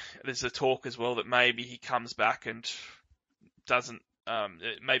Origin, there's a talk as well that maybe he comes back and doesn't.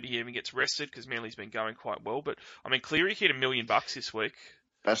 Maybe he even gets rested because Manly's been going quite well. But, I mean, Cleary hit $1 million this week.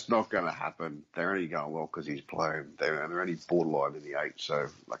 That's not going to happen. They're only going well because he's playing. They're only borderline in the 8, so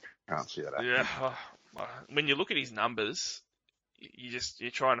I can't see that happening. Yeah. When you look at his numbers,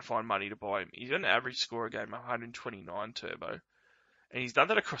 you're trying to find money to buy him. He's got an average score a game of 129 Turbo. And he's done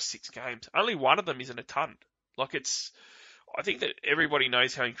that across 6 games. Only one of them isn't a ton. I think that everybody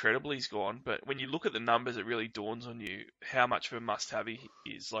knows how incredible he's gone, but when you look at the numbers, it really dawns on you how much of a must-have he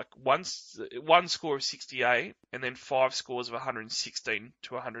is. Like one score of 68, and then 5 scores of 116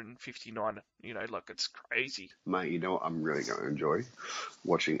 to 159. It's crazy. Mate, you know what I'm really going to enjoy?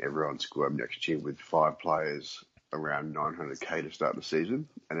 Watching everyone score up next year with 5 players around 900k to start the season,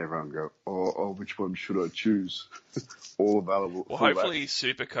 and everyone go, oh, which one should I choose? All available. Well, hopefully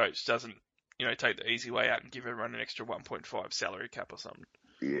Supercoach doesn't take the easy way out and give everyone an extra 1.5 salary cap or something.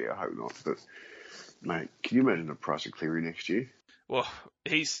 Yeah, I hope not. But, mate, can you imagine the price of Cleary next year? Well,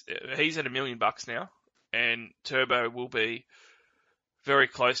 he's at $1 million now, and Turbo will be very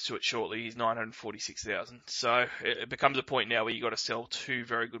close to it shortly. He's 946,000. So it becomes a point now where you got to sell 2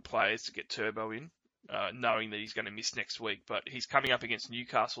 very good players to get Turbo in, knowing that he's going to miss next week. But he's coming up against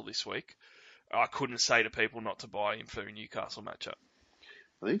Newcastle this week. I couldn't say to people not to buy him for a Newcastle matchup.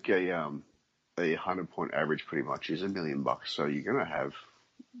 I think a 100-point average pretty much is $1 million. So you're going to have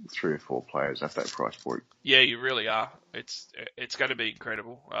 3 or 4 players at that price point. Yeah, you really are. It's going to be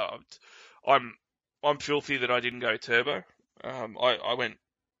incredible. I'm filthy that I didn't go Turbo. I went,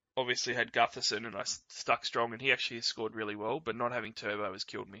 obviously had Gutherson and I stuck strong, and he actually has scored really well, but not having Turbo has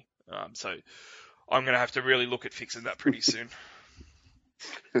killed me. So I'm going to have to really look at fixing that pretty soon.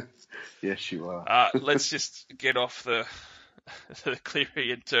 Yes, you are. Let's just get off the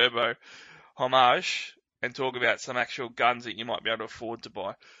Cleary and Turbo homage and talk about some actual guns that you might be able to afford to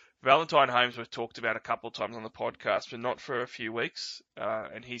buy. Valentine Holmes we've talked about a couple of times on the podcast, but not for a few weeks.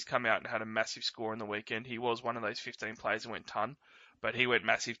 And he's come out and had a massive score in the weekend. He was one of those 15 players that went ton, but he went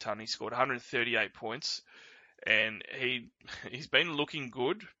massive ton. He scored 138 points, and he's been looking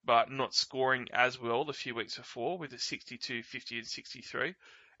good, but not scoring as well the few weeks before with a 62, 50, and 63.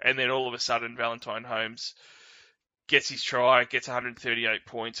 And then all of a sudden, Valentine Holmes gets his try, gets 138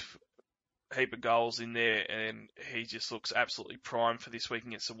 points, heap of goals in there, and he just looks absolutely prime for this week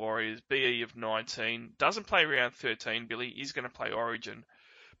against the Warriors. BE of 19, doesn't play round 13, Billy, is going to play Origin,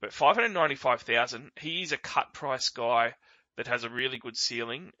 but 595,000, he is a cut price guy that has a really good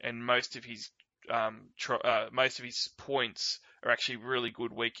ceiling, and most of his points are actually really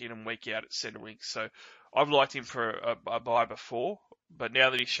good week in and week out at centre wing. So I've liked him for a buy before, but now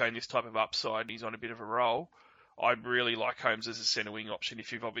that he's shown this type of upside and he's on a bit of a roll, I really like Holmes as a centre wing option.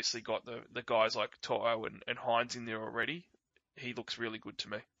 If you've obviously got the guys like To'o and Hines in there already, he looks really good to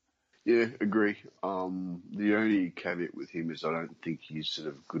me. Yeah, agree. The only caveat with him is I don't think he's sort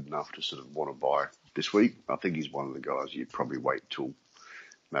of good enough to sort of want to buy this week. I think he's one of the guys you'd probably wait till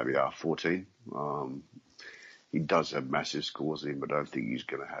maybe R14. He does have massive scores in him, but I don't think he's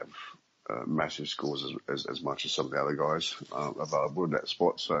going to have massive scores as much as some of the other guys available in that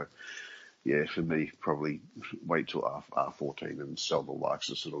spot. So, yeah, for me, probably wait till R14 and sell the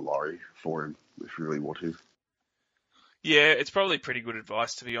likes of sort of Laurie for him if you really want to. Yeah, it's probably pretty good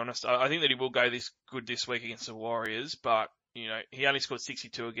advice, to be honest. I think that he will go this week against the Warriors, but he only scored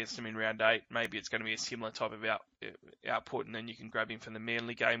 62 against them in round 8. Maybe it's going to be a similar type of output, and then you can grab him from the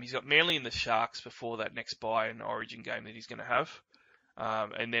Manly game. He's got Manly and the Sharks before that next bye and Origin game that he's going to have.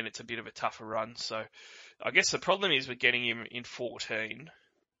 and then it's a bit of a tougher run. So I guess the problem is with getting him in 14.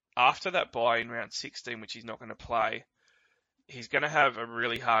 After that bye in round 16, which he's not going to play, he's going to have a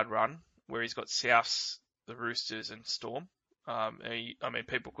really hard run where he's got Souths, the Roosters, and Storm.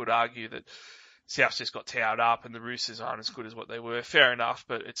 People could argue that Souths just got towed up and the Roosters aren't as good as what they were. Fair enough,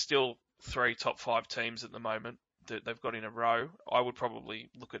 but it's still 3 top 5 teams at the moment that they've got in a row. I would probably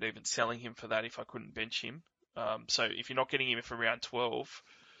look at even selling him for that if I couldn't bench him. So if you're not getting him for round 12,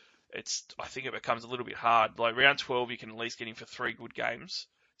 I think it becomes a little bit hard. Like round 12, you can at least get him for 3 good games,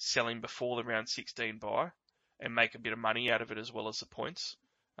 sell him before the round 16 bye, and make a bit of money out of it as well as the points.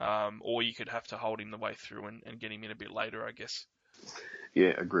 Or you could have to hold him the way through and get him in a bit later, I guess.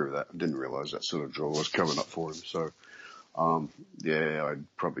 Yeah, I agree with that. I didn't realise that sort of draw was coming up for him. So, I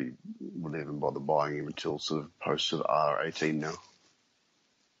probably wouldn't even bother buying him until sort of post to the R18 now.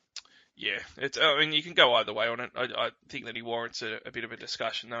 Yeah, you can go either way on it. I think that he warrants a bit of a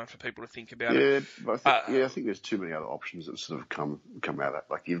discussion, though, for people to think about it. But I think there's too many other options that sort of come out of that.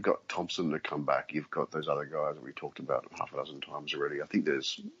 Like, you've got Thompson to come back. You've got those other guys that we talked about half a dozen times already. I think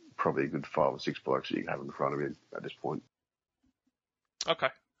there's probably a good 5 or 6 blokes that you can have in front of him at this point. Okay.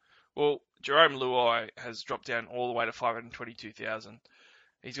 Well, Jerome Luai has dropped down all the way to 522,000.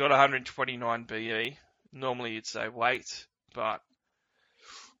 He's got 129 BE. Normally you'd say weight, but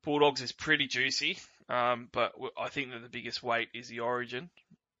Bulldogs is pretty juicy. But I think that the biggest weight is the Origin.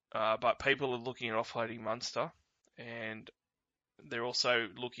 But people are looking at offloading Munster, and they're also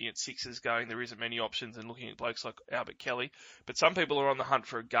looking at sixes going. There isn't many options, and looking at blokes like Albert Kelly. But some people are on the hunt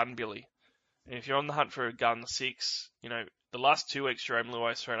for a gun, Billy. And if you're on the hunt for a gun, the 6, the last 2 weeks, Jerome Luai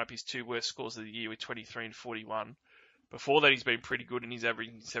has thrown up his 2 worst scores of the year with 23 and 41. Before that, he's been pretty good, and he's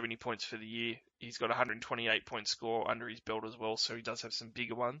averaging 70 points for the year. He's got a 128-point score under his belt as well, so he does have some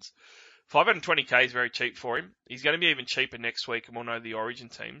bigger ones. 520k is very cheap for him. He's going to be even cheaper next week, and we'll know the Origin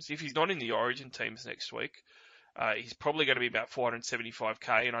teams. If he's not in the Origin teams next week, he's probably going to be about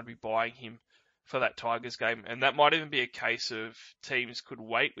 475k, and I'd be buying him for that Tigers game. And that might even be a case of teams could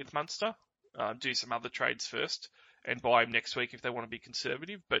wait with Munster, do some other trades first, and buy him next week if they want to be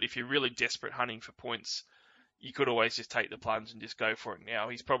conservative. But if you're really desperate hunting for points, you could always just take the plunge and just go for it now.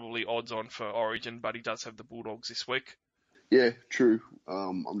 He's probably odds on for Origin, but he does have the Bulldogs this week. Yeah, true.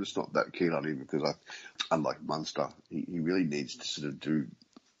 I'm just not that keen on him because unlike Munster, he really needs to sort of do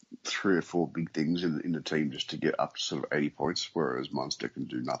 3 or 4 big things in the team just to get up to sort of 80 points, whereas Munster can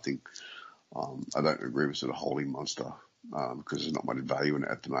do nothing. I don't agree with sort of holding Munster because there's not much value in it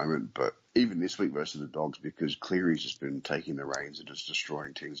at the moment. But even this week versus the Dogs, because Cleary's just been taking the reins and just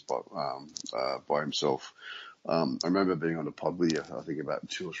destroying teams by himself. I remember being on a pod with you, I think about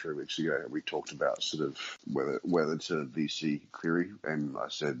 2 or 3 weeks ago, and we talked about sort of whether to VC Cleary, and I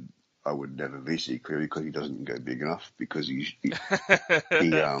said I would never VC Cleary because he doesn't go big enough, because he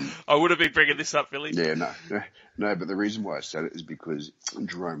I would have been bringing this up, Billy. Yeah, no, but the reason why I said it is because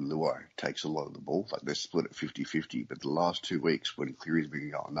Jerome Luai takes a lot of the ball, like they're split at 50-50, but the last 2 weeks when Cleary's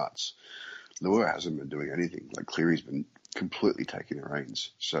been going nuts, Luai hasn't been doing anything. Like, Cleary's been completely taking the reins.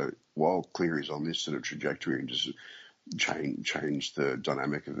 So while Cleary's on this sort of trajectory and just change the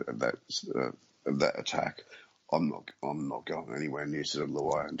dynamic of that attack, I'm not going anywhere near sort of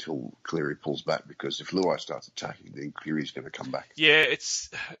Luai until Cleary pulls back, because if Luai starts attacking, then Cleary's going to come back. Yeah,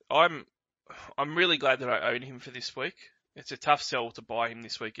 I'm really glad that I own him for this week. It's a tough sell to buy him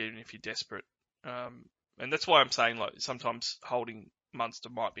this week, even if you're desperate. And that's why I'm saying, like, sometimes holding Munster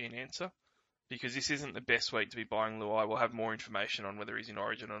might be an answer, because this isn't the best week to be buying Luai. We'll have more information on whether he's in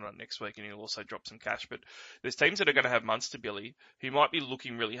Origin or not next week, and he'll also drop some cash. But there's teams that are going to have Munster, Billy, who might be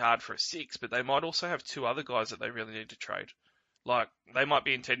looking really hard for a 6, but they might also have 2 other guys that they really need to trade. Like, they might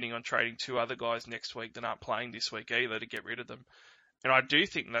be intending on trading 2 other guys next week that aren't playing this week either to get rid of them. And I do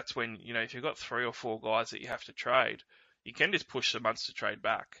think that's when, if you've got 3 or 4 guys that you have to trade, you can just push the Munster trade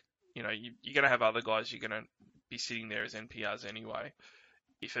back. You're going to have other guys you're going to be sitting there as NPRs anyway.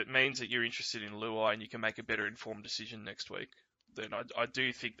 If it means that you're interested in Luai and you can make a better informed decision next week, then I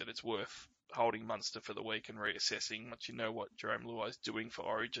do think that it's worth holding Munster for the week and reassessing once you know what Jerome Luai is doing for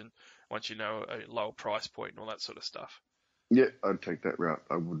Origin, once you know a lower price point and all that sort of stuff. Yeah, I'd take that route.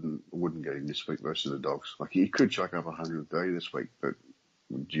 I wouldn't get him this week versus the Dogs. Like, he could chuck up 130 this week, but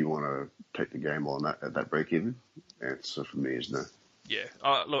do you want to take the game on that at that break even? Answer for me is no. Yeah,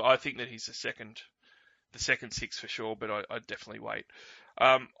 look, I think that he's the second 6 for sure, but I'd definitely wait.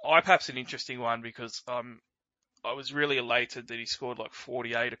 IPAP's an interesting one because I was really elated that he scored like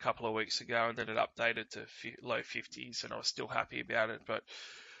 48 a couple of weeks ago, and then it updated to low 50s, and I was still happy about it. But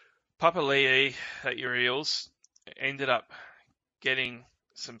Papali'i at your Eels ended up getting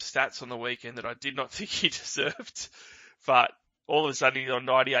some stats on the weekend that I did not think he deserved. But all of a sudden he's on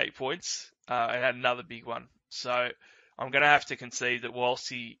 98 points and had another big one. So I'm going to have to concede that whilst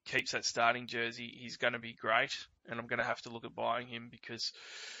he keeps that starting jersey, he's going to be great, and I'm going to have to look at buying him because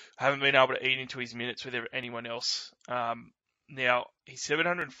I haven't been able to eat into his minutes with anyone else. Now, he's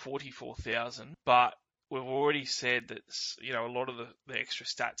 744,000, but we've already said that, you know, a lot of the extra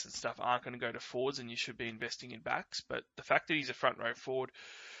stats and stuff aren't going to go to forwards, and you should be investing in backs. But the fact that he's a front row forward,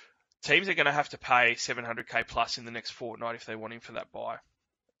 teams are going to have to pay 700k plus in the next fortnight if they want him for that buy.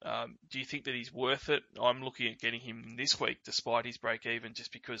 Do you think that he's worth it? I'm looking at getting him this week despite his break even,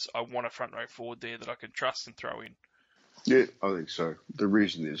 just because I want a front row forward there that I can trust and throw in. Yeah, I think so. The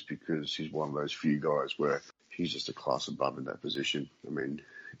reason is because he's one of those few guys where he's just a class above in that position. I mean,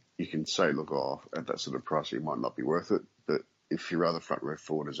 you can say, look, at that sort of price, it might not be worth it. But if your other front row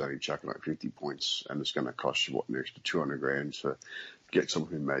forward is only chucking like 50 points and it's going to cost you, an extra 200 grand to get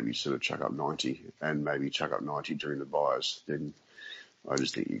someone who maybe sort of chuck up 90 and maybe chuck up 90 during the buys, then I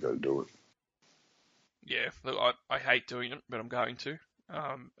just think you got to do it. Yeah, look, I hate doing it, but I'm going to.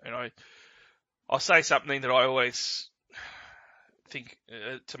 And I'll say something that I always think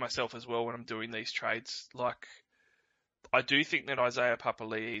to myself as well when I'm doing these trades. Like, I do think that Isaiah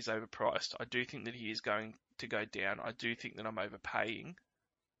Papali'i is overpriced. I do think that he is going to go down. I do think that I'm overpaying.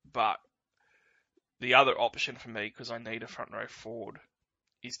 But the other option for me, because I need a front row forward,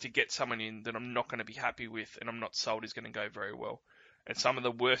 is to get someone in that I'm not going to be happy with and I'm not sold is going to go very well. And some of the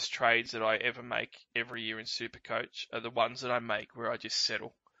worst trades that I ever make every year in Supercoach are the ones that I make where I just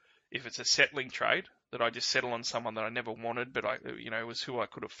settle. If it's a settling trade, that I just settle on someone that I never wanted, but it was who I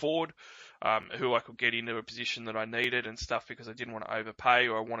could afford, who I could get into a position that I needed and stuff because I didn't want to overpay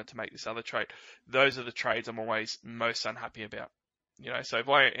or I wanted to make this other trade. Those are the trades I'm always most unhappy about. So if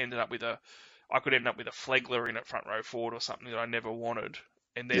I I could end up with a Flegler in at front row forward or something that I never wanted.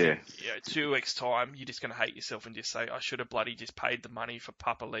 And then 2 weeks' time, you're just going to hate yourself and just say, I should have bloody just paid the money for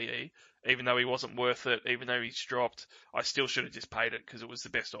Papali'i, even though he wasn't worth it, even though he's dropped. I still should have just paid it because it was the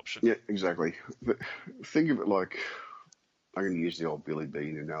best option. Yeah, exactly. But think of it like, I'm going to use the old Billy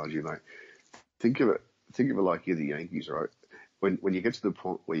Bean analogy, mate. Think of it like you're the Yankees, right? When you get to the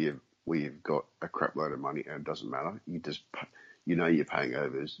point where you've got a crap load of money and it doesn't matter, you're paying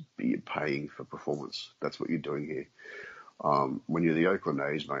overs, but you're paying for performance. That's what you're doing here. When you're the Oakland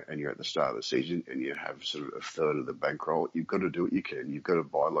A's, mate, and you're at the start of the season and you have sort of a third of the bankroll, you've got to do what you can. You've got to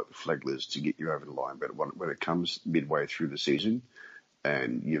buy like the Fleglers to get you over the line. But when it comes midway through the season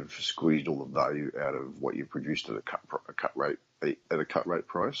and you've squeezed all the value out of what you've produced at a cut rate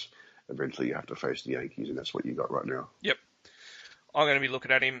price, eventually you have to face the Yankees, and that's what you got right now. Yep. I'm going to be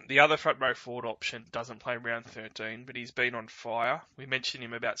looking at him. The other front row forward option doesn't play round 13, but he's been on fire. We mentioned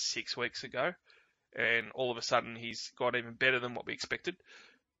him about 6 weeks ago. And all of a sudden, he's got even better than what we expected.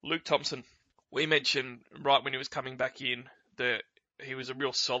 Luke Thompson, we mentioned right when he was coming back in that he was a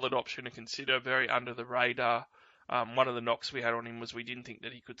real solid option to consider, very under the radar. One of the knocks we had on him was we didn't think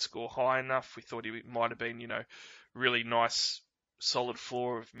that he could score high enough. We thought he might have been, really nice, solid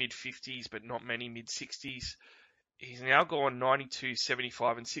floor of mid-50s, but not many mid-60s. He's now gone 92,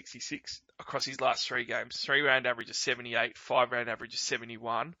 75, and 66 across his last 3 games. 3-round average is 78, 5-round average is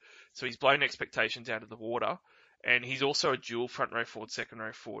 71. So he's blown expectations out of the water. And he's also a dual front row forward, second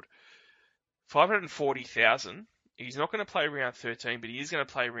row forward. 540,000. He's not going to play round 13, but he is going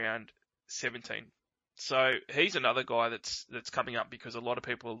to play round 17. So he's another guy that's coming up because a lot of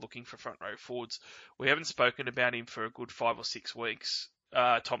people are looking for front row forwards. We haven't spoken about him for a good 5 or 6 weeks.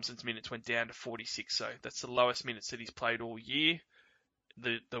 Thompson's minutes went down to 46, so that's the lowest minutes that he's played all year.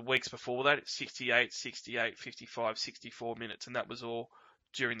 The weeks before that, it's 68, 68, 55, 64 minutes, and that was all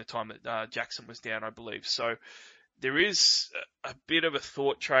during the time that Jackson was down, I believe. So there is a bit of a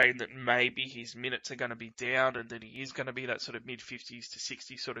thought train that maybe his minutes are going to be down and that he is going to be that sort of mid-50s to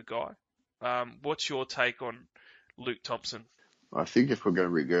 60 sort of guy. What's your take on Luke Thompson? I think if we're going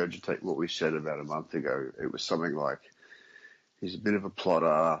to regurgitate what we said about a month ago, it was something like, he's a bit of a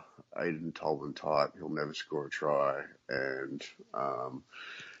plotter, Aiden Tolman type. He'll never score a try. And,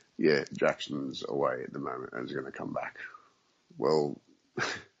 Jackson's away at the moment and is going to come back. Well,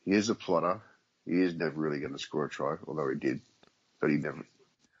 he is a plotter. He is never really going to score a try, although he did. But he never...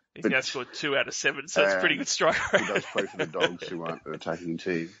 He's now scored 2 out of 7, so it's a pretty good strike rate. He does play for the Dogs, who aren't an attacking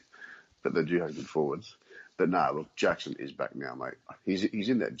team, but they do have good forwards. But look, Jackson is back now, mate. He's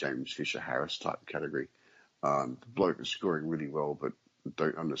in that James Fisher-Harris type category. The bloke is scoring really well, but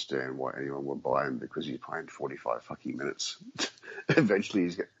don't understand why anyone would buy him because he's playing 45 fucking minutes. eventually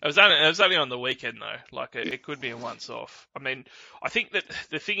he's. It was only on the weekend though. Like it could be a once off. I mean, I think that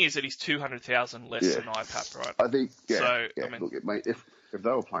the thing is that he's 200,000 less than IPAP, right? I think, So, yeah. I mean, Look, mate, if they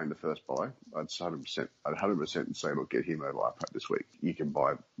were playing the first buy, I'd 100% say, look, get him over IPAP this week. You can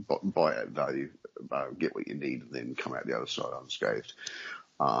buy at value, get what you need, and then come out the other side unscathed.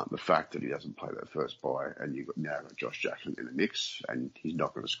 The fact that he doesn't play that first buy, and you've now got Josh Jackson in the mix, and he's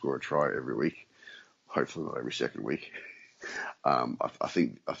not going to score a try every week, hopefully not every second week. I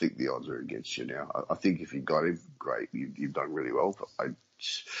think the odds are against you now. I think if you got him, great, you've done really well. But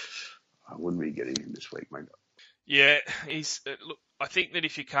I wouldn't be getting him this week, mate. Yeah, look. I think that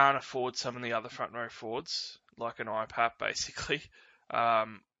if you can't afford some of the other front row forwards, like an IPAP, basically, I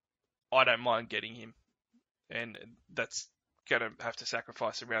don't mind getting him, and that's going to have to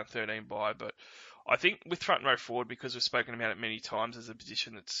sacrifice around 13 buy. But I think with front row forward, because we've spoken about it many times, as a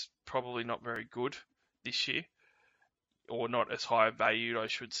position that's probably not very good this year, or not as high valued, I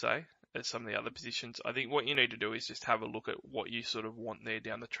should say, as some of the other positions. I think what you need to do is just have a look at what you sort of want there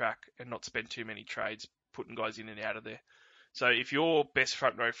down the track and not spend too many trades putting guys in and out of there. So if your best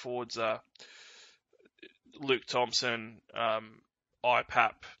front row forwards are Luke Thompson,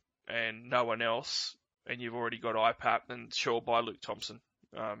 IPAP, and no one else, and you've already got IPAP, then sure, buy Luke Thompson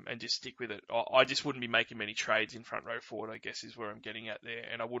and just stick with it. I just wouldn't be making many trades in front row forward, I guess, is where I'm getting at there.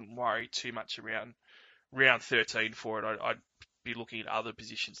 And I wouldn't worry too much around round 13 for it. I'd be looking at other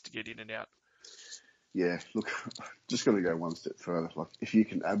positions to get in and out. Yeah, look, just going to go one step further. Like, if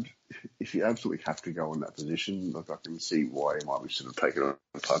you absolutely have to go in that position, like I can see why you might be sort of taking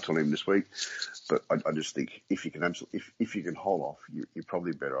a touch on him this week. But I just think if you can hold off, you're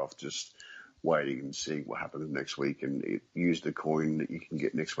probably better off just waiting and seeing what happens next week, and use the coin that you can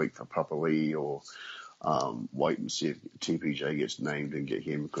get next week for Papali, or wait and see if TPJ gets named and get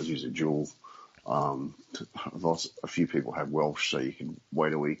him because he's a jewel. A few people have Welsh, so you can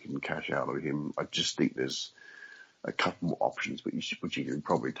wait a week and cash out on him. I just think there's a couple more options, but you can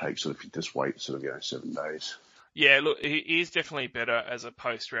probably take sort of, if you just wait 7 days. Yeah, look, he is definitely better as a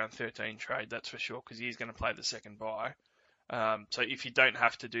post round 13 trade, that's for sure, because he's going to play the second buy. So if you don't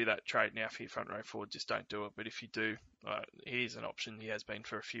have to do that trade now for your front row forward, just don't do it. But if you do, he is an option. He has been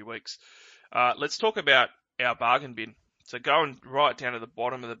for a few weeks. Let's talk about our bargain bin. So going right down to the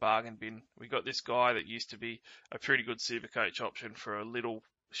bottom of the bargain bin, we got this guy that used to be a pretty good Supercoach option for a little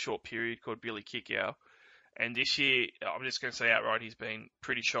short period called Billy Kickow. And this year, I'm just going to say outright, he's been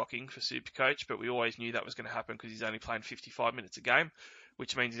pretty shocking for Supercoach, but we always knew that was going to happen because he's only playing 55 minutes a game,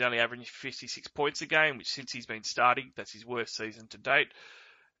 which means he's only averaging 56 points a game, which since he's been starting, that's his worst season to date.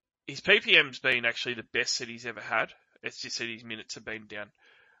 His PPM's been actually the best that he's ever had. It's just that his minutes have been down.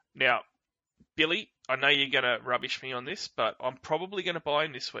 Now, Billy, I know you're going to rubbish me on this, but I'm probably going to buy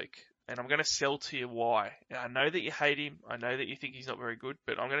him this week, and I'm going to sell to you why. Now, I know that you hate him. I know that you think he's not very good,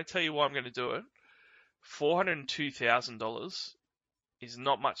 but I'm going to tell you why I'm going to do it. $402,000 is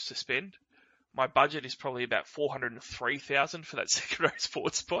not much to spend. My budget is probably about $403,000 for that second row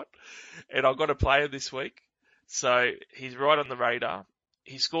forward spot, and I've got a player this week, so he's right on the radar.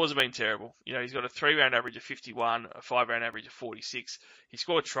 His scores have been terrible. You know, he's got a 3-round average of 51, a 5-round average of 46. He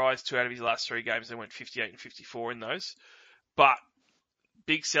scored tries 2 out of his last 3 games. They went 58 and 54 in those. But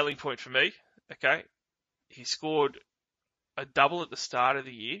big selling point for me, okay, he scored a double at the start of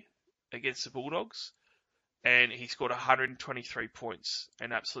the year against the Bulldogs, and he scored 123 points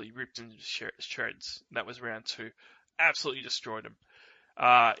and absolutely ripped into shreds. That was round 2. Absolutely destroyed him.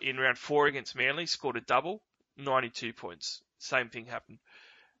 In round 4 against Manly, scored a double, 92 points. Same thing happened.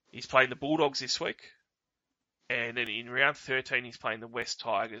 He's playing the Bulldogs this week. And then in round 13, he's playing the West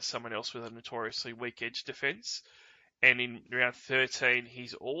Tigers, someone else with a notoriously weak edge defence. And in round 13,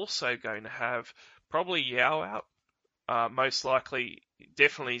 he's also going to have probably Yao out. Most likely,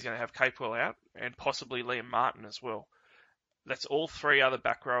 definitely he's going to have Capewell out, and possibly Liam Martin as well. That's all 3 other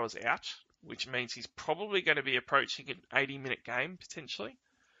back rowers out, which means he's probably going to be approaching an 80-minute game, potentially.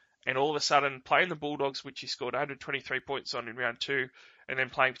 And all of a sudden, playing the Bulldogs, which he scored 123 points on in round 2, and then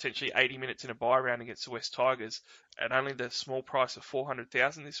playing potentially 80 minutes in a bye round against the West Tigers, at only the small price of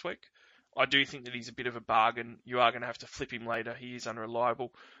 $400,000 this week, I do think that he's a bit of a bargain. You are going to have to flip him later. He is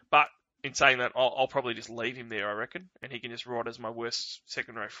unreliable. But in saying that, I'll probably just leave him there, I reckon, and he can just ride as my worst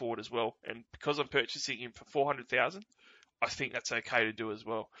second row forward as well. And because I'm purchasing him for $400,000, I think that's okay to do as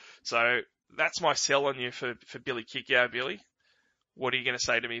well. So that's my sell on you for Billy Kickow, Billy. What are you going to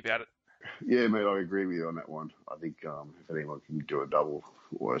say to me about it? Yeah, mate, I agree with you on that one. I think if anyone can do a double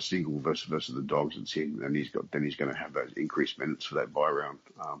or a single versus the Dogs, it's him, and he's going to have those increased minutes for that bye round.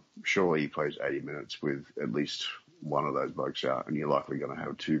 Surely he plays 80 minutes with at least one of those blokes out, and you're likely going to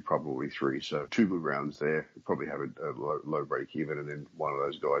have two, probably three. So 2 good rounds there. Probably have a low break even, and then one of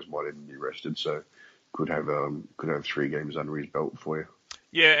those guys might even be rested. So could have 3 games under his belt for you.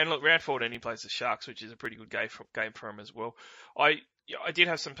 Yeah, and look, round 14 he plays the Sharks, which is a pretty good game for him as well. I did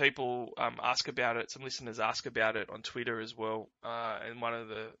have some people ask about it, some listeners ask about it on Twitter as well, and one of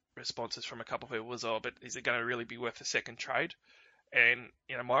the responses from a couple of people was, but is it going to really be worth a second trade? And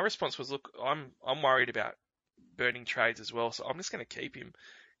my response was, look, I'm worried about burning trades as well, so I'm just going to keep him.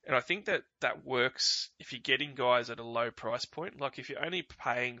 And I think that works if you're getting guys at a low price point. Like if you're only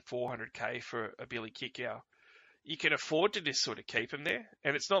paying $400K for a Billy Kickow, you can afford to just sort of keep him there.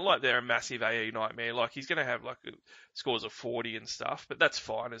 And it's not like they're a massive AE nightmare. Like he's going to have scores of 40 and stuff, but that's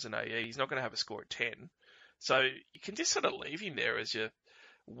fine as an AE. He's not going to have a score of 10. So you can just sort of leave him there as your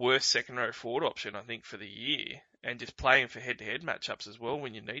worst second row forward option, I think, for the year, and just play him for head-to-head matchups as well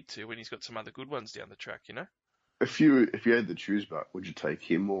when you need to, when he's got some other good ones down the track, If you had to choose, but would you take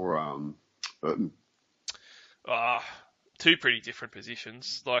him or Burton? Two pretty different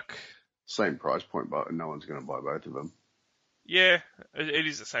positions. Like same price point, but no one's going to buy both of them. Yeah, it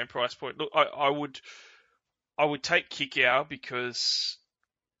is the same price point. Look, I would take Kickow because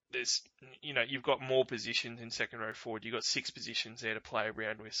there's, you've got more positions in second row forward. You've got 6 positions there to play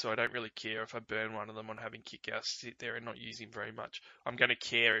around with, so I don't really care if I burn one of them on having Kickow sit there and not use him very much. I'm going to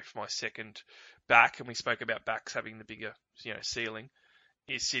care if my second back, and we spoke about backs having the bigger, ceiling,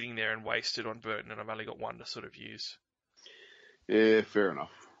 is sitting there and wasted on Burton, and I've only got one to sort of use. Yeah, fair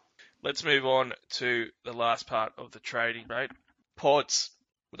enough. Let's move on to the last part of the trading, mate. Pods.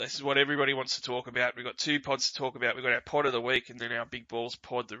 This is what everybody wants to talk about. We've got 2 pods to talk about. We've got our pod of the week and then our big balls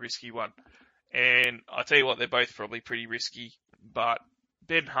pod, the risky one. And I tell you what, they're both probably pretty risky. But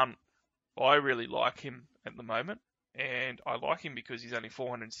Ben Hunt, I really like him at the moment. And I like him because he's only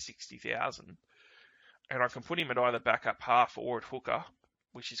 460,000. And I can put him at either backup half or at hooker,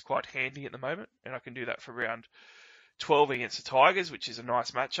 which is quite handy at the moment. And I can do that for round 12 against the Tigers, which is a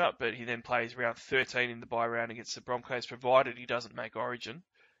nice matchup, but he then plays round 13 in the bye round against the Broncos, provided he doesn't make Origin,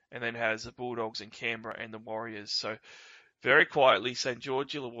 and then has the Bulldogs and Canberra and the Warriors. So very quietly, St.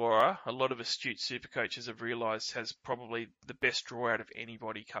 George Illawarra, a lot of astute super coaches have realised, has probably the best draw out of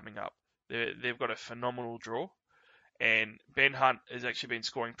anybody coming up. They've got a phenomenal draw, and Ben Hunt has actually been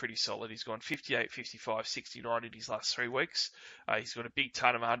scoring pretty solid. He's gone 58, 55, 69 in his last 3 weeks. He's got a big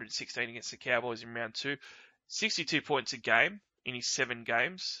ton of 116 against the Cowboys in round 2. 62 points a game in his 7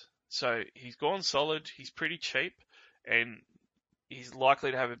 games. So he's gone solid. He's pretty cheap. And he's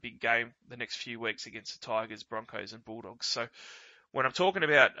likely to have a big game the next few weeks against the Tigers, Broncos, and Bulldogs. So when I'm talking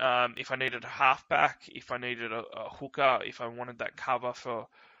about if I needed a halfback, if I needed a hooker, if I wanted that cover for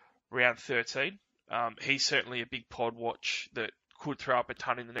round 13, he's certainly a big pod watch that could throw up a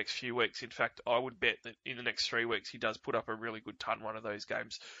ton in the next few weeks. In fact, I would bet that in the next 3 weeks he does put up a really good ton one of those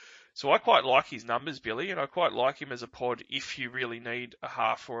games. So I quite like his numbers, Billy, and I quite like him as a pod if you really need a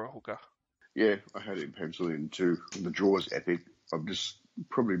half or a hooker. Yeah, I had him penciled in too. The draw is epic. I'm just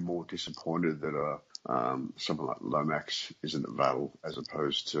probably more disappointed that someone like Lomax isn't available as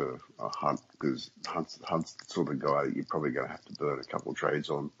opposed to Hunt, because Hunt's the sort of guy that you're probably going to have to burn a couple of trades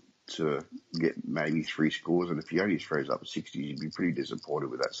on to get maybe 3 scores. And if he only throws up 60, you'd be pretty disappointed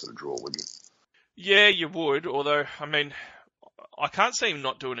with that sort of draw, wouldn't you? Yeah, you would, although, I can't see him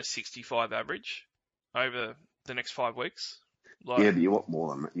not doing a 65 average over the next 5 weeks. Yeah, but you want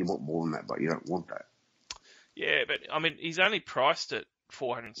more than that. You want more than that, but you don't want that. Yeah, but he's only priced at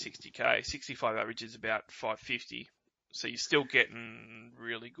 460k. 65 average is about 550, so you're still getting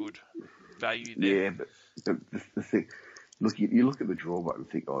really good value there. Yeah, but the thing, you look at the draw button and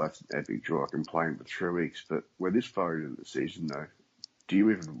think, oh, that's an epic draw. I can play him for 3 weeks. But we're this far into the season, though. Who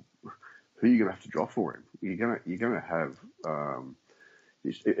are you going to have to draw for him? You're going to have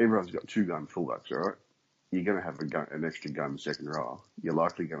everyone's got 2 gun fullbacks, all right? You're going to have an extra gun second row. You're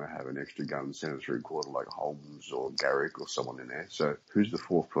likely going to have an extra gun centre through quarter like Holmes or Garrick or someone in there. So who's the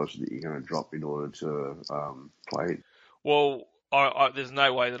 4th person that you're going to drop in order to play? Well, there's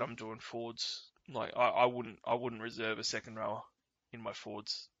no way that I'm doing forwards. Like I wouldn't reserve a second rower in my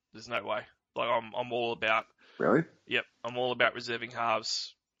forwards. There's no way. Like I'm all about. Really? Yep, I'm all about reserving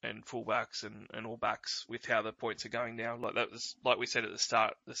halves and fullbacks and all backs with how the points are going now. Like that was, like we said at the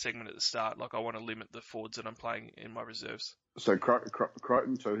start, the segment at the start, like I want to limit the forwards that I'm playing in my reserves. So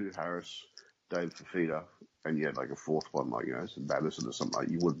Crichton, Tohu, Harris, Dave Fafita, and you had like a 4th one, like, some Babison or something, like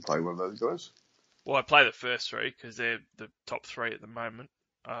you wouldn't play one of those guys? Well, I play the first 3 because they're the top 3 at the moment.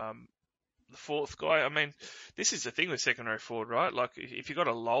 The 4th guy, this is the thing with second row forward, right? Like, if you got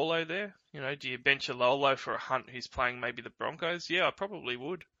a Lolo there, do you bench a Lolo for a Hunt who's playing maybe the Broncos? Yeah, I probably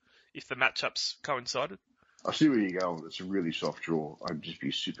would, if the matchups coincided. I see where you're going. It's a really soft draw. I'd just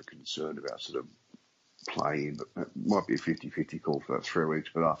be super concerned about sort of playing, but it might be a 50-50 call for that 3 weeks,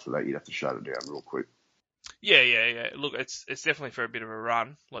 but after that, you'd have to shut it down real quick. Yeah. Look, it's definitely for a bit of a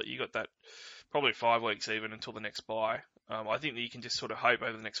run. Like, you got that probably 5 weeks even until the next bye. I think that you can just sort of hope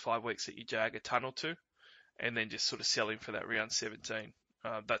over the next 5 weeks that you jag a ton or two, and then just sort of sell him for that round 17.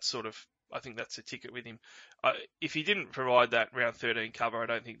 That's sort of, I think that's the ticket with him. If he didn't provide that round 13 cover, I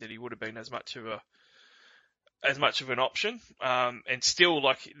don't think that he would have been as much of an option. And still,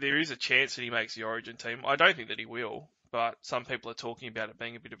 like, there is a chance that he makes the Origin team. I don't think that he will, but some people are talking about it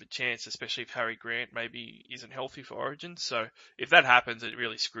being a bit of a chance, especially if Harry Grant maybe isn't healthy for Origin. So if that happens, it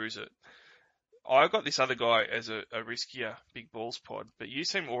really screws it. I've got this other guy as a riskier big balls pod, but you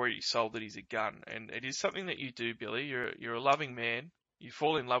seem already sold that he's a gun, and it is something that you do, Billy. You're a loving man. You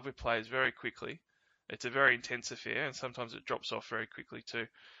fall in love with players very quickly. It's a very intense affair, and sometimes it drops off very quickly too.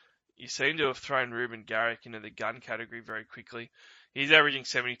 You seem to have thrown Ruben Garrick into the gun category very quickly. He's averaging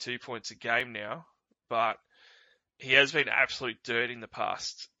 72 points a game now, but he has been absolute dirt in the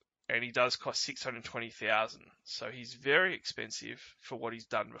past, and he does cost 620,000. So he's very expensive for what he's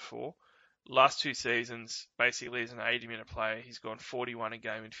done before. Last 2 seasons, basically as an 80-minute player, he's gone 41 a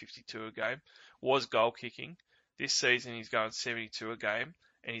game and 52 a game. Was goal kicking. This season he's going 72 a game,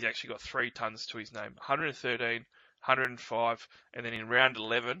 and he's actually got 3 tons to his name. 113, 105, and then in round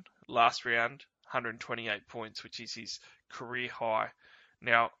 11, last round, 128 points, which is his career high.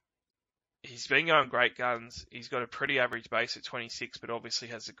 Now, he's been going great guns. He's got a pretty average base at 26, but obviously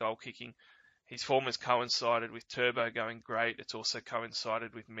has the goal kicking. His form has coincided with Turbo going great. It's also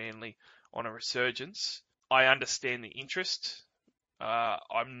coincided with Manly on a resurgence. I understand the interest.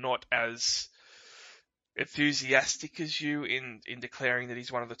 I'm not as enthusiastic as you in declaring that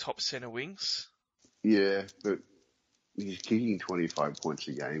he's one of the top centre wings. Yeah, but he's kicking 25 points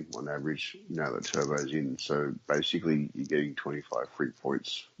a game on average, that Turbo's in. So basically, you're getting 25 free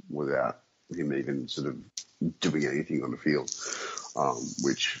points without him even sort of doing anything on the field,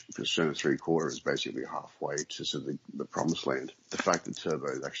 which for Center 3/4 is basically halfway to sort of the promised land. The fact that Turbo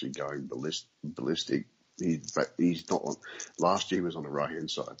is actually going ballistic, he's not on. Last year he was on the right hand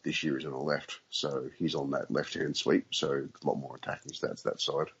side. This year he's on the left, so he's on that left hand sweep. So a lot more attacking stats that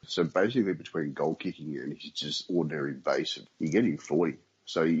side. So basically, between goal kicking and his just ordinary base, you're getting 40.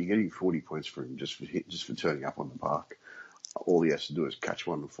 So you're getting 40 points for him just for turning up on the park. All he has to do is catch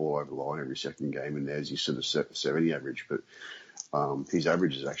one and fall over the line every second game, and there's his sort of 70 average. But his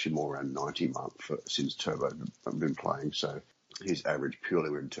average is actually more around 90 a month since Turbo's been playing. So his average purely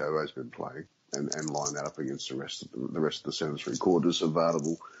when Turbo's been playing, and line that up against the rest of the Center 3/4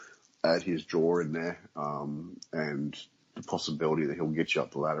 available. Add his draw in there, and the possibility that he'll get you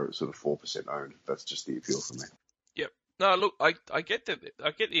up the ladder at sort of 4% owned. That's just the appeal for me. Yep. No, look, I get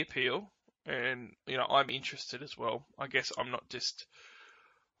the appeal. And, I'm interested as well. I guess I'm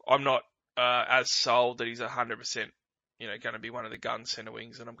not as sold that he's 100%, going to be one of the gun centre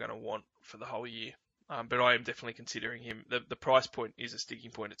wings that I'm going to want for the whole year. But I am definitely considering him. The price point is a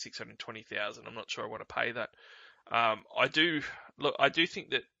sticking point at 620,000. I'm not sure I want to pay that. I do think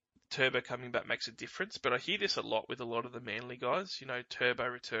that Turbo coming back makes a difference, but I hear this a lot with a lot of the Manly guys. Turbo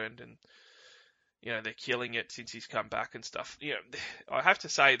returned and, they're killing it since he's come back and stuff. I have to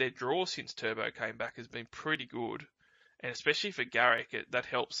say their draw since Turbo came back has been pretty good. And especially for Garrick, that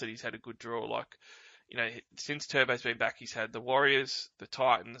helps that he's had a good draw. Like, since Turbo's been back, he's had the Warriors, the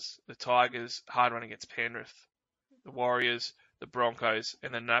Titans, the Tigers, hard run against Penrith, the Warriors, the Broncos,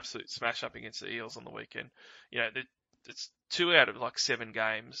 and then an absolute smash up against the Eels on the weekend. It's 2 out of like 7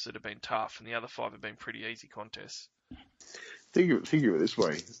 games that have been tough, and the other 5 have been pretty easy contests. Think of it this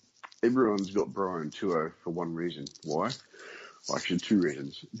way. Everyone's got Brian Tuo for one reason. Why? Well, actually, 2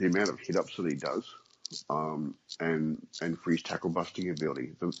 reasons. The amount of hit-ups that he does, and for his tackle busting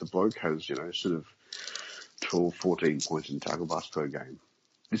ability. The bloke has, sort of 12, 14 points in tackle bust per game.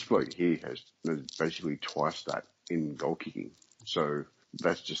 This bloke here has basically twice that in goal kicking. So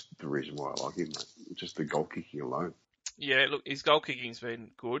that's just the reason why I like him, mate. Just the goal kicking alone. Yeah, look, his goal kicking's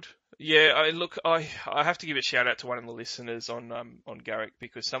been good. Yeah, I have to give a shout out to one of the listeners on Garrick,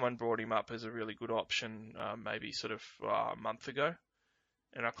 because someone brought him up as a really good option, maybe sort of a month ago,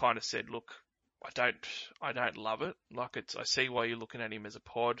 and I kind of said, look, I don't love it. Like, I see why you're looking at him as a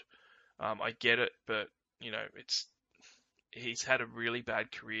pod. I get it, but he's had a really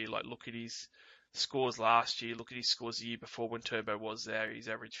bad career. Like, look at his scores last year. Look at his scores the year before when Turbo was there. He's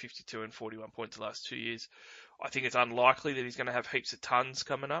averaged 52 and 41 points the last 2 years. I think it's unlikely that he's going to have heaps of tons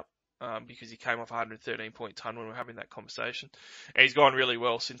coming up, because he came off a 113-point ton when we were having that conversation. And he's gone really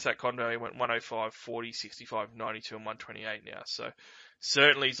well since that condo. He went 105, 40, 65, 92, and 128 now. So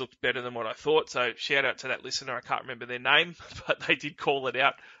certainly he's looked better than what I thought. So shout out to that listener. I can't remember their name, but they did call it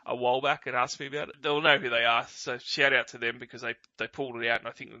out a while back and asked me about it. They'll know who they are. So shout out to them because they pulled it out and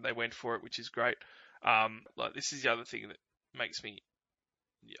I think that they went for it, which is great. Like this is the other thing that makes me,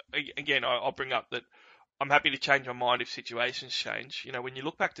 again, I'll bring up that I'm happy to change my mind if situations change. You know, when you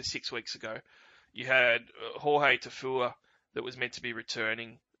look back to 6 weeks ago, you had Jorge Tafua that was meant to be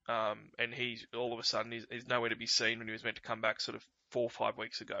returning, and he's all of a sudden he's nowhere to be seen when he was meant to come back sort of 4 or 5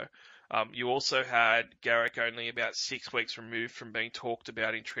 weeks ago. You also had Garrick only about 6 weeks removed from being talked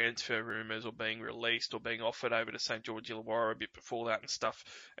about in transfer rumours or being released or being offered over to St George Illawarra a bit before that and stuff,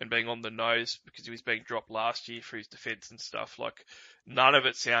 and being on the nose because he was being dropped last year for his defence and stuff. Like, none of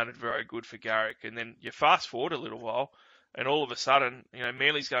it sounded very good for Garrick. And then you fast forward a little while, and all of a sudden, you know,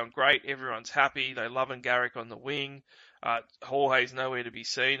 Manly's going great, everyone's happy, they loving Garrick on the wing. Jorge's nowhere to be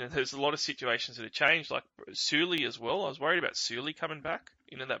seen, and there's a lot of situations that have changed, like Sully as well. I was worried about Sully coming back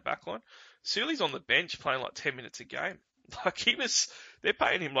into that back line. Sully's on the bench playing like 10 minutes a game. Like they're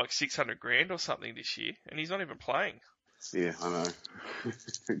paying him like $600,000 or something this year, and he's not even playing. Yeah, I know.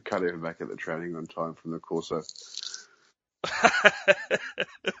 Cut him back at the training on time from the Corso.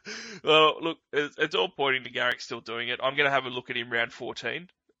 Well, look, it's all pointing to Garrick still doing it. I'm going to have a look at him round 14.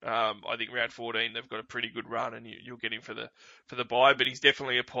 I think round 14 they've got a pretty good run, and you'll get him for the bye. But he's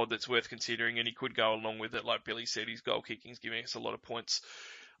definitely a pod that's worth considering, and he could go along with it. Like Billy said, his goal kicking's giving us a lot of points.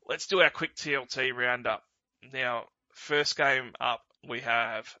 Let's do our quick TLT roundup. Now, first game up, we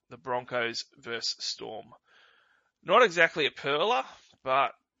have the Broncos versus Storm. Not exactly a perler,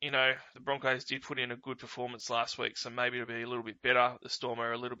 but you know, the Broncos did put in a good performance last week, so maybe it'll be a little bit better. The Storm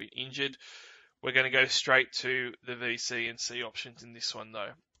are a little bit injured. We're going to go straight to the VC and C options in this one, though.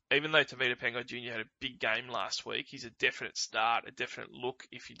 Even though Tavita Pangai Jr. had a big game last week, he's a definite start, a definite look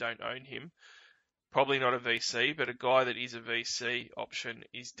if you don't own him. Probably not a VC, but a guy that is a VC option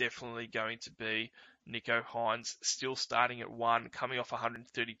is definitely going to be Nicho Hynes, still starting at 1, coming off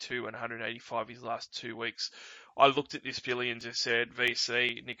 132 and 185 his last 2 weeks. I looked at this, Billy, and just said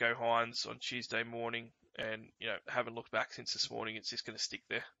VC, Nicho Hynes on Tuesday morning, and you know, haven't looked back since this morning. It's just going to stick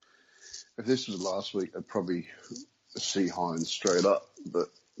there. If this was last week, I'd probably see Hynes straight up, but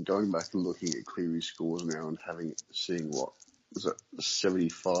going back and looking at Cleary's scores now and seeing what was it,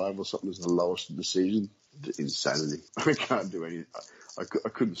 75 or something is the lowest of the season, insanity. I can't do any. I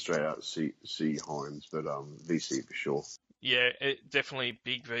couldn't straight out see Hynes, but VC for sure. Yeah, definitely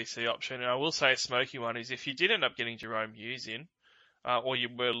big VC option. And I will say a smoky one is if you did end up getting Jerome Hughes in, or you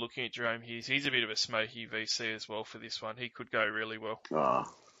were looking at Jerome Hughes, he's a bit of a smoky VC as well for this one. He could go really well.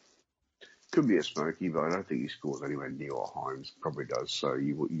 Could be a smoky, but I don't think he scores anywhere near what Hynes probably does. So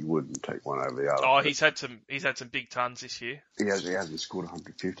you wouldn't take one over the other. Oh, he's had some big tons this year. He hasn't scored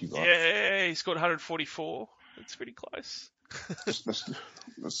 150. But yeah, he scored 144. That's pretty close. That's less than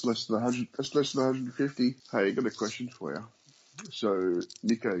 100. That's less than 150. Hey, I got a question for you. So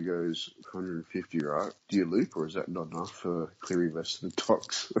Nicho goes 150, right? Do you loop, or is that not enough for Cleary versus the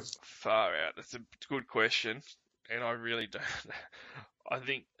Tox? Far out. That's a good question, and I really don't. I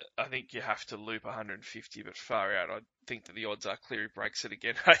think you have to loop 150, but far out. I think that the odds are Cleary breaks it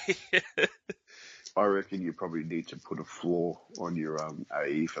again. I reckon you probably need to put a floor on your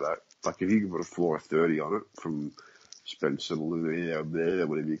AE for that. Like if you can put a floor of 30 on it from Spencer, Lunia, there,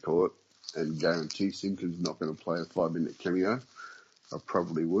 whatever you call it, and guarantee Simpkins not going to play a 5-minute cameo, I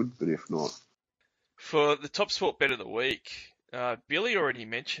probably would, but if not. For the top sport bet of the week, Billy already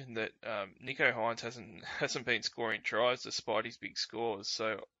mentioned that Nicho Hynes hasn't been scoring tries despite his big scores.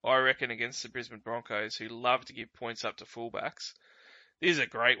 So I reckon against the Brisbane Broncos, who love to give points up to fullbacks, this is a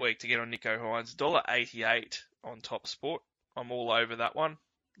great week to get on Nicho Hynes. $1.88 on top sport. I'm all over that one.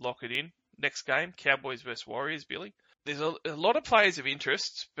 Lock it in. Next game, Cowboys versus Warriors, Billy. There's a lot of players of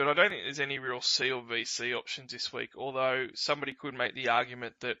interest, but I don't think there's any real C or VC options this week, although somebody could make the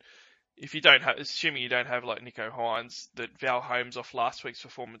argument that if you don't have, assuming you don't have like Nicho Hynes, that Val Holmes off last week's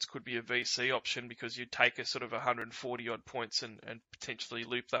performance could be a VC option because you'd take a sort of 140 odd points and potentially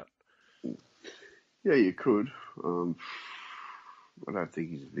loop that. Yeah, you could. I don't think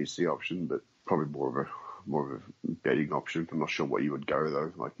he's a VC option, but probably more of a betting option. I'm not sure what you would go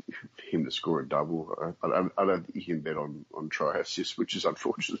though. Like him to score a double, I don't think you can bet on try assist, which is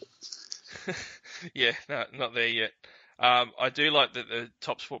unfortunate. Yeah, no, not there yet. I do like that the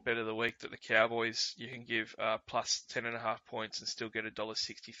top sport bet of the week that the Cowboys, you can give plus 10.5 points and still get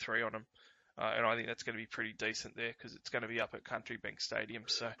 $1.63 on them. And I think that's going to be pretty decent there because it's going to be up at Country Bank Stadium.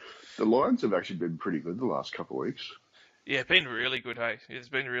 So the Lions have actually been pretty good the last couple of weeks. Yeah, been really good, hey. There's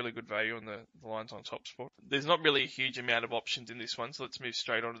been really good value on the Lions on top sport. There's not really a huge amount of options in this one, so let's move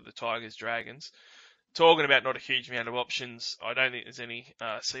straight on to the Tigers-Dragons. talking about not a huge amount of options, I don't think there's any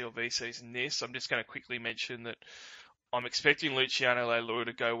C or VCs in this. I'm just going to quickly mention that I'm expecting Luciano Leilua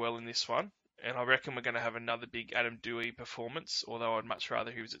to go well in this one, and I reckon we're going to have another big Adam Dewey performance, although I'd much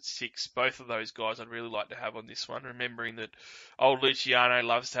rather he was at 6. Both of those guys I'd really like to have on this one, remembering that old Luciano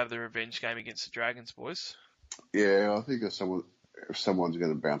loves to have the revenge game against the Dragons, boys. Yeah, I think if someone's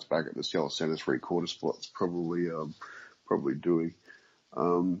going to bounce back at the Cielo Centre 3/4 spot, it's probably Dewey.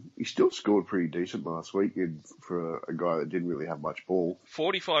 He still scored pretty decent last week for a guy that didn't really have much ball.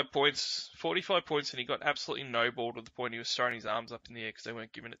 45 points, and he got absolutely no ball to the point he was throwing his arms up in the air because they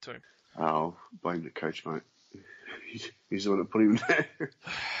weren't giving it to him. Oh, blame the coach, mate. He's the one that put him there.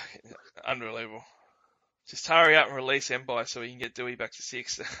 Unbelievable. Just hurry up and release Mbai so we can get Dewey back to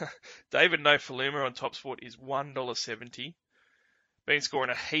 6. David Nofaluma on TopSport is $1.70. Been scoring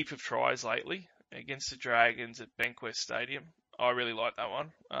a heap of tries lately against the Dragons at Bankwest Stadium. I really like that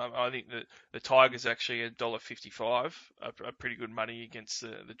one. I think that the Tigers actually $1.55, a pretty good money against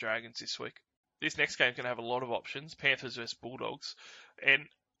the Dragons this week. This next game's going to have a lot of options, Panthers versus Bulldogs. And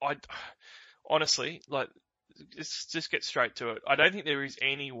I honestly, just get straight to it. I don't think there is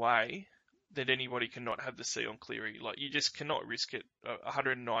any way that anybody cannot have the C on Cleary. You just cannot risk it.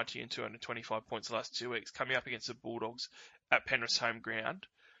 190 and 225 points the last 2 weeks coming up against the Bulldogs at Penrith's home ground.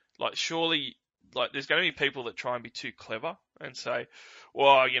 Surely, there's going to be people that try and be too clever and say,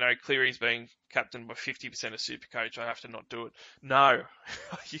 well, Cleary's being captained by 50% of Supercoach, I have to not do it. No,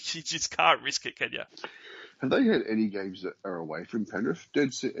 you just can't risk it, can you? Have they had any games that are away from Penrith?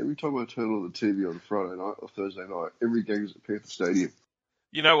 Dead set. Every time I turn on the TV on Friday night or Thursday night, every game's at Panther Stadium.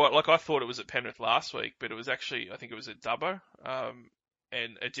 You know what? I thought it was at Penrith last week, but it was actually, I think it was at Dubbo,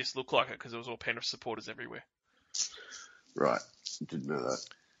 and it just looked like it because there was all Penrith supporters everywhere. Right. Didn't know that.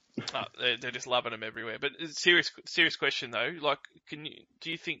 They're just loving them everywhere. But serious question though. Do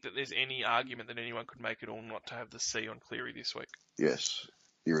you think that there's any argument that anyone could make at all not to have the C on Cleary this week? Yes,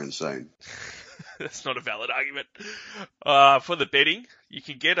 you're insane. That's not a valid argument. For the betting, you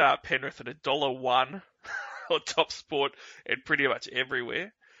can get Penrith at $1 on TopSport and pretty much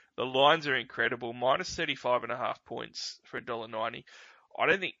everywhere. The lines are incredible. Minus 35.5 points for $1.90.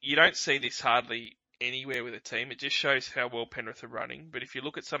 You don't see this hardly anywhere with a team. It just shows how well Penrith are running. But if you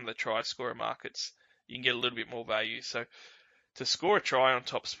look at some of the try scorer markets, you can get a little bit more value. So to score a try on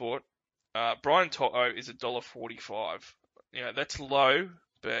TopSport, Brian To'o is $1.45. That's low,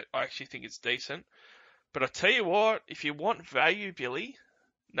 but I actually think it's decent. But I tell you what, if you want value, Billy,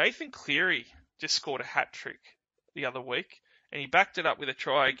 Nathan Cleary just scored a hat trick the other week, and he backed it up with a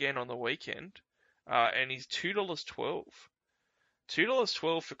try again on the weekend, and he's $2.12.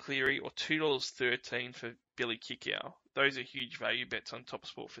 $2.12 for Cleary or $2.13 for Billy Kickow. Those are huge value bets on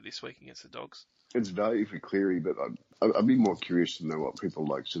TopSport for this week against the Dogs. It's value for Cleary, but I'd be more curious to know what people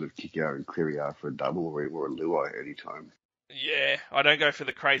like sort of Kickow and Cleary are for a double or a Luai any time. Yeah, I don't go for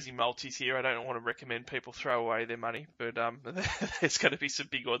the crazy multis here. I don't want to recommend people throw away their money, but there's going to be some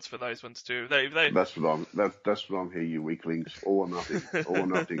big odds for those ones too. That's what I'm here, you weaklings. All or nothing. All or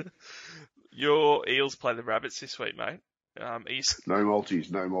nothing. Your Eels play the Rabbits this week, mate. No multis.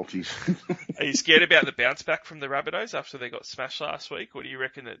 Are you scared about the bounce back from the Rabbitohs after they got smashed last week, or do you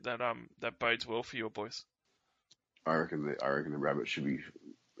reckon that bodes well for your boys? I reckon the Rabbits should be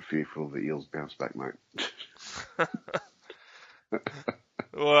fearful of the Eels bounce back, mate.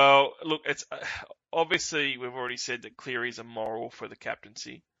 Well, look, it's obviously we've already said that Cleary's a moral for the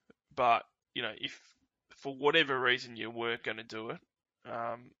captaincy, but if for whatever reason you weren't going to do it,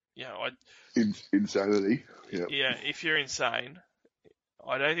 insanity. Yep. Yeah, if you're insane,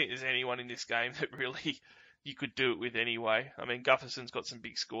 I don't think there's anyone in this game that really you could do it with anyway. I mean, Gutherson's got some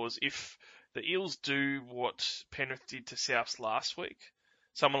big scores. If the Eels do what Penrith did to Souths last week,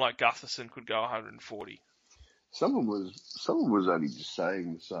 someone like Gutherson could go 140. Someone was only just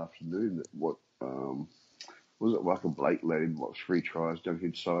saying this afternoon that was it Michael Blake led in 3 tries down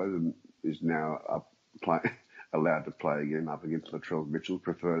his side and is now allowed to play again up against Latrell Mitchell's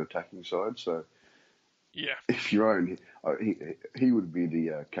preferred attacking side. So yeah, if you're own, he would be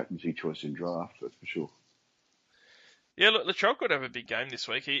the captaincy choice in draft, that's for sure. Yeah, look, Latrell could have a big game this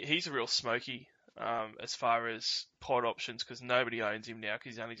week. He's a real smoky as far as pod options because nobody owns him now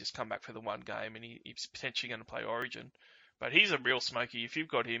because he's only just come back for the one game and he's potentially going to play Origin. But he's a real smoky. If you've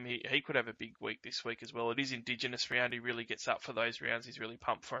got him, he could have a big week this week as well. It is Indigenous round. He really gets up for those rounds. He's really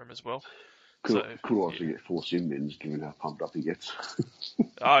pumped for him as well. Could also get 4 sin bins given how pumped up he gets.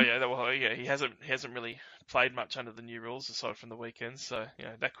 Oh yeah, he hasn't really played much under the new rules aside from the weekends, so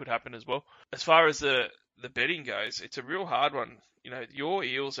that could happen as well. As far as the the betting goes, it's a real hard one. Your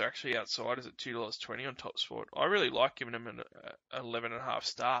Eels are actually outsiders at $2.20 on TopSport. I really like giving them an 11.5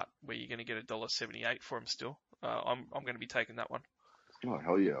 start, where you're going to get $1.78 for them still. I'm going to be taking that one. Oh,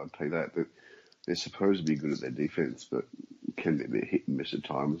 hell yeah, I'd take that. But they're supposed to be good at their defense, but can be a bit hit and miss at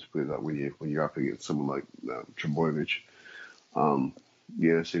times with when you're up against someone like Trbojevic.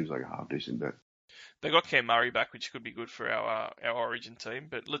 Yeah, it seems like a half decent bet. They got Cam Murray back, which could be good for our Origin team.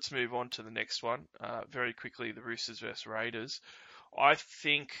 But let's move on to the next one. Very quickly, the Roosters versus Raiders. I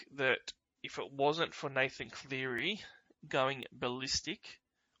think that if it wasn't for Nathan Cleary going ballistic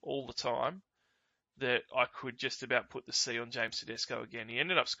all the time, that I could just about put the C on James Tedesco again. He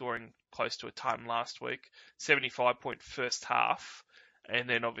ended up scoring close to a ton last week, 75-point first half, and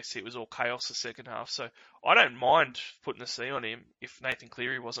then obviously it was all chaos the second half. So I don't mind putting the C on him if Nathan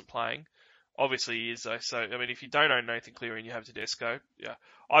Cleary wasn't playing. Obviously he is though. So, I mean, if you don't own Nathan Cleary and you have Tedesco, yeah,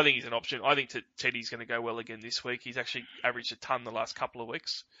 I think he's an option. I think Teddy's going to go well again this week. He's actually averaged a ton the last couple of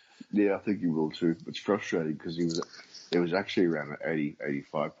weeks. Yeah, I think he will too. It's frustrating because it was actually around an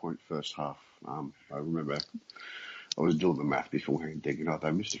 85 point first half. I remember I was doing the math beforehand, thinking,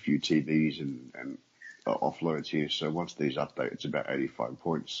 they missed a few TVs and offloads here. So once these update, it's about 85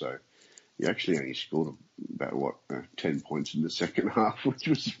 points. So he actually only scored about 10 points in the second half, which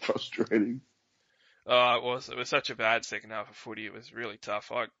was frustrating. It was such a bad second half of footy. It was really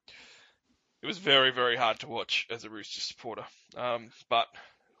tough. It was very, very hard to watch as a Roosters supporter. But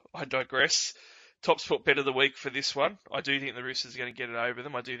I digress. TopSport bet of the week for this one. I do think the Roosters are going to get it over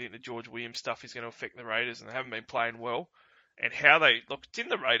them. I do think the George Williams stuff is going to affect the Raiders, and they haven't been playing well. And didn't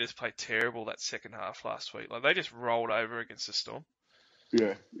the Raiders play terrible that second half last week? Like, they just rolled over against the Storm.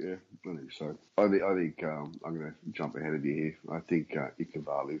 Yeah, I think so. I think I'm going to jump ahead of you here. I think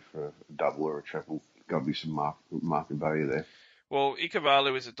Ikavalu for a double or a triple, got to be some market value there. Well,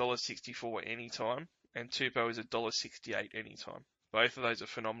 Ikavalu is $1.64 anytime, and Tupou is $1.68 anytime. Both of those are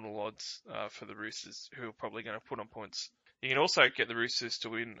phenomenal odds for the Roosters, who are probably going to put on points. You can also get the Roosters to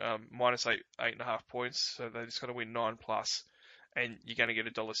win minus 8.5 points, so they just got to win 9+, and you're going to get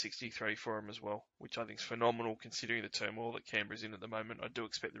 $1.63 for them as well, which I think is phenomenal considering the turmoil that Canberra's in at the moment. I do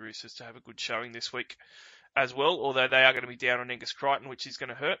expect the Roosters to have a good showing this week as well, although they are going to be down on Angus Crichton, which is going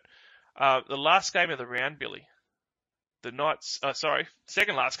to hurt. The last game of the round, Billy.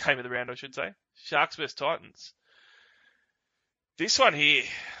 Second last game of the round, I should say. Sharks versus Titans. This one here,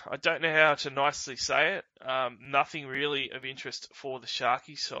 I don't know how to nicely say it. Nothing really of interest for the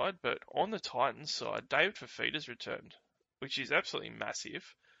Sharky side, but on the Titans side, David Fifita's returned, which is absolutely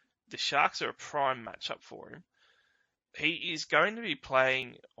massive. The Sharks are a prime matchup for him. He is going to be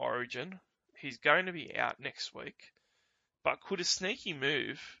playing Origin. He's going to be out next week. But could a sneaky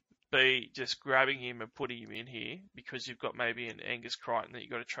move be just grabbing him and putting him in here because you've got maybe an Angus Crichton that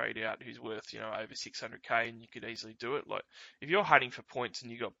you've got to trade out who's worth, over 600k, and you could easily do it? Like, if you're hunting for points and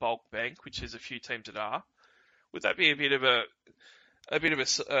you've got bulk bank, which there's a few teams that are, would that be a bit of a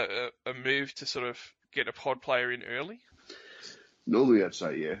move to sort of get a pod player in early? Normally I'd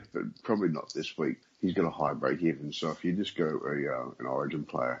say yeah, but probably not this week. He's got a high break even, so if you just go an Origin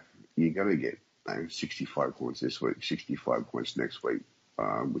player, you're going to get 65 points this week, 65 points next week.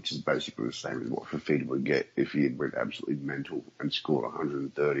 Which is basically the same as what Fifita would get if he had went absolutely mental and scored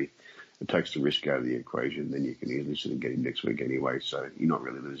 130. It takes the risk out of the equation, then you can easily sort of get him next week anyway, so you're not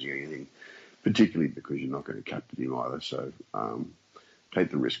really losing anything, particularly because you're not going to captain him either. So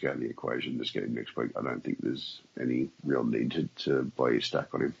take the risk out of the equation, just get him next week. I don't think there's any real need to buy your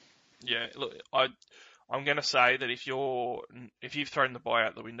stack on him. Yeah, look, I'm going to say that if you've thrown the buy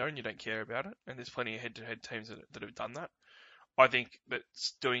out the window and you don't care about it, and there's plenty of head-to-head teams that have done that, I think that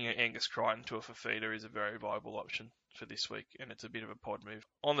doing an Angus Crichton to a Fifita is a very viable option for this week, and it's a bit of a pod move.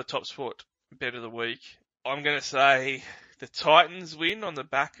 On the TopSport bet of the week, I'm going to say the Titans win on the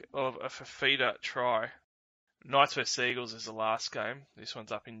back of a Fifita try. Knights vs Eagles is the last game. This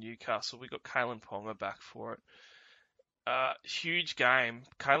one's up in Newcastle. We got Kalen Ponga back for it. Huge game.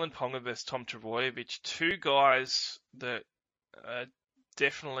 Kalen Ponga versus Tom Trbojevic. Two guys that are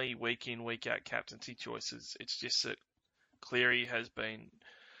definitely week in, week out captaincy choices. It's just that Cleary has been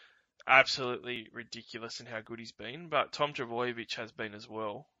absolutely ridiculous in how good he's been, but Tom Trbojevic has been as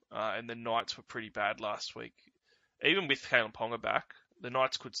well. And the Knights were pretty bad last week. Even with Kalen Ponga back, the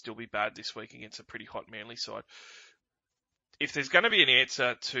Knights could still be bad this week against a pretty hot Manly side. If there's going to be an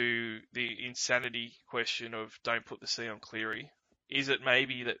answer to the insanity question of don't put the C on Cleary, is it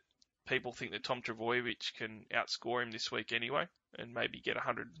maybe that people think that Tom Trbojevic can outscore him this week anyway and maybe get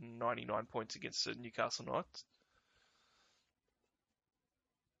 199 points against the Newcastle Knights?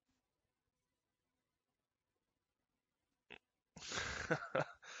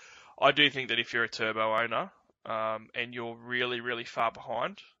 I do think that if you're a Turbo owner and you're really, really far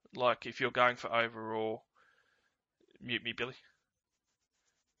behind, like if you're going for overall, mute me, Billy.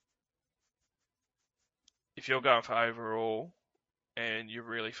 If you're going for overall and you're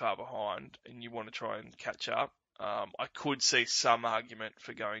really far behind and you want to try and catch up, I could see some argument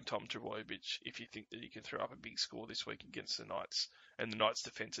for going Tom Trbojevic if you think that you can throw up a big score this week against the Knights, and the Knights'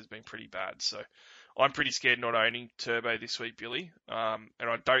 defence has been pretty bad. So I'm pretty scared not owning Turbo this week, Billy, and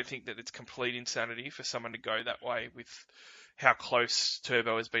I don't think that it's complete insanity for someone to go that way with how close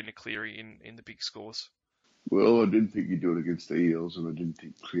Turbo has been to Cleary in the big scores. Well, I didn't think he'd do it against the Eels, and I didn't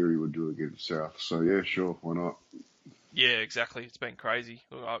think Cleary would do it against South. So, yeah, sure, why not? Yeah, exactly. It's been crazy.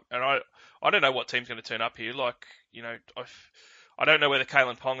 And I don't know what team's going to turn up here. Like, you know, I don't know whether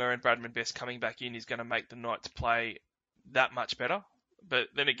Kalen Ponga and Bradman Best coming back in is going to make the Knights play that much better. But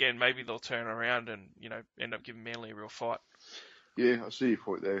then again, maybe they'll turn around and, you know, end up giving Manly a real fight. Yeah, I see your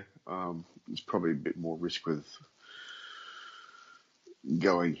point there. There's probably a bit more risk with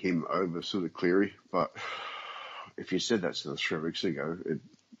going him over sort of Cleary. But if you said that sort of 3 weeks ago,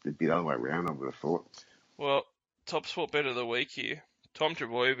 it'd be the other way around, I would have thought. Well, top sport bet of the week here. Tom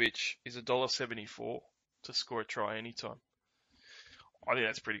Trbojevic is $1.74 to score a try anytime. I think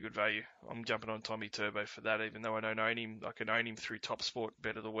that's pretty good value. I'm jumping on Tommy Turbo for that, even though I don't own him. I can own him through Top Sport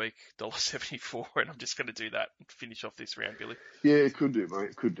Bet of the Week, $1.74, and I'm just going to do that and finish off this round, Billy. Yeah, it could do,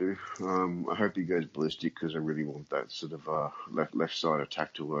 mate. It could do. I hope he goes ballistic because I really want that sort of left side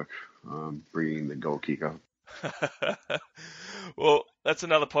attack to work, bringing in the goal kicker. Well, that's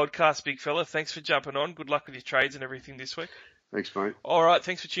another podcast, big fella. Thanks for jumping on. Good luck with your trades and everything this week. Thanks, mate. All right,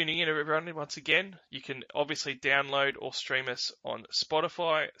 thanks for tuning in, everyone. Once again, you can obviously download or stream us on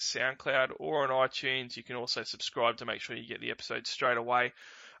Spotify, SoundCloud, or on iTunes. You can also subscribe to make sure you get the episodes straight away.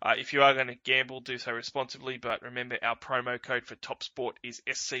 If you are going to gamble, do so responsibly. But remember, our promo code for Top Sport is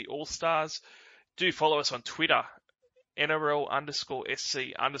SC All Stars. Do follow us on Twitter,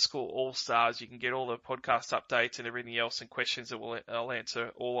 NRL_SC_All Stars. You can get all the podcast updates and everything else and questions that I'll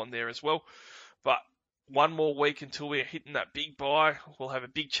answer all on there as well. But one more week until we're hitting that big buy. We'll have a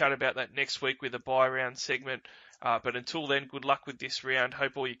big chat about that next week with a buy round segment. But until then, good luck with this round.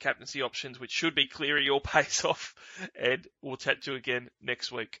 Hope all your captaincy options, which should be Cleary, all pays off. And we'll chat to you again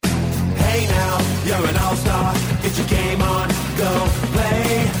next week. Hey now, you're an all-star. Get your game on, go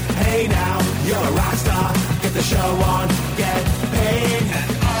play. Hey now, you're a rock star. Get the show on, get paid.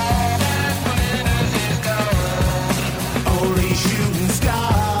 And all that glitters is gold. Only shooting stars.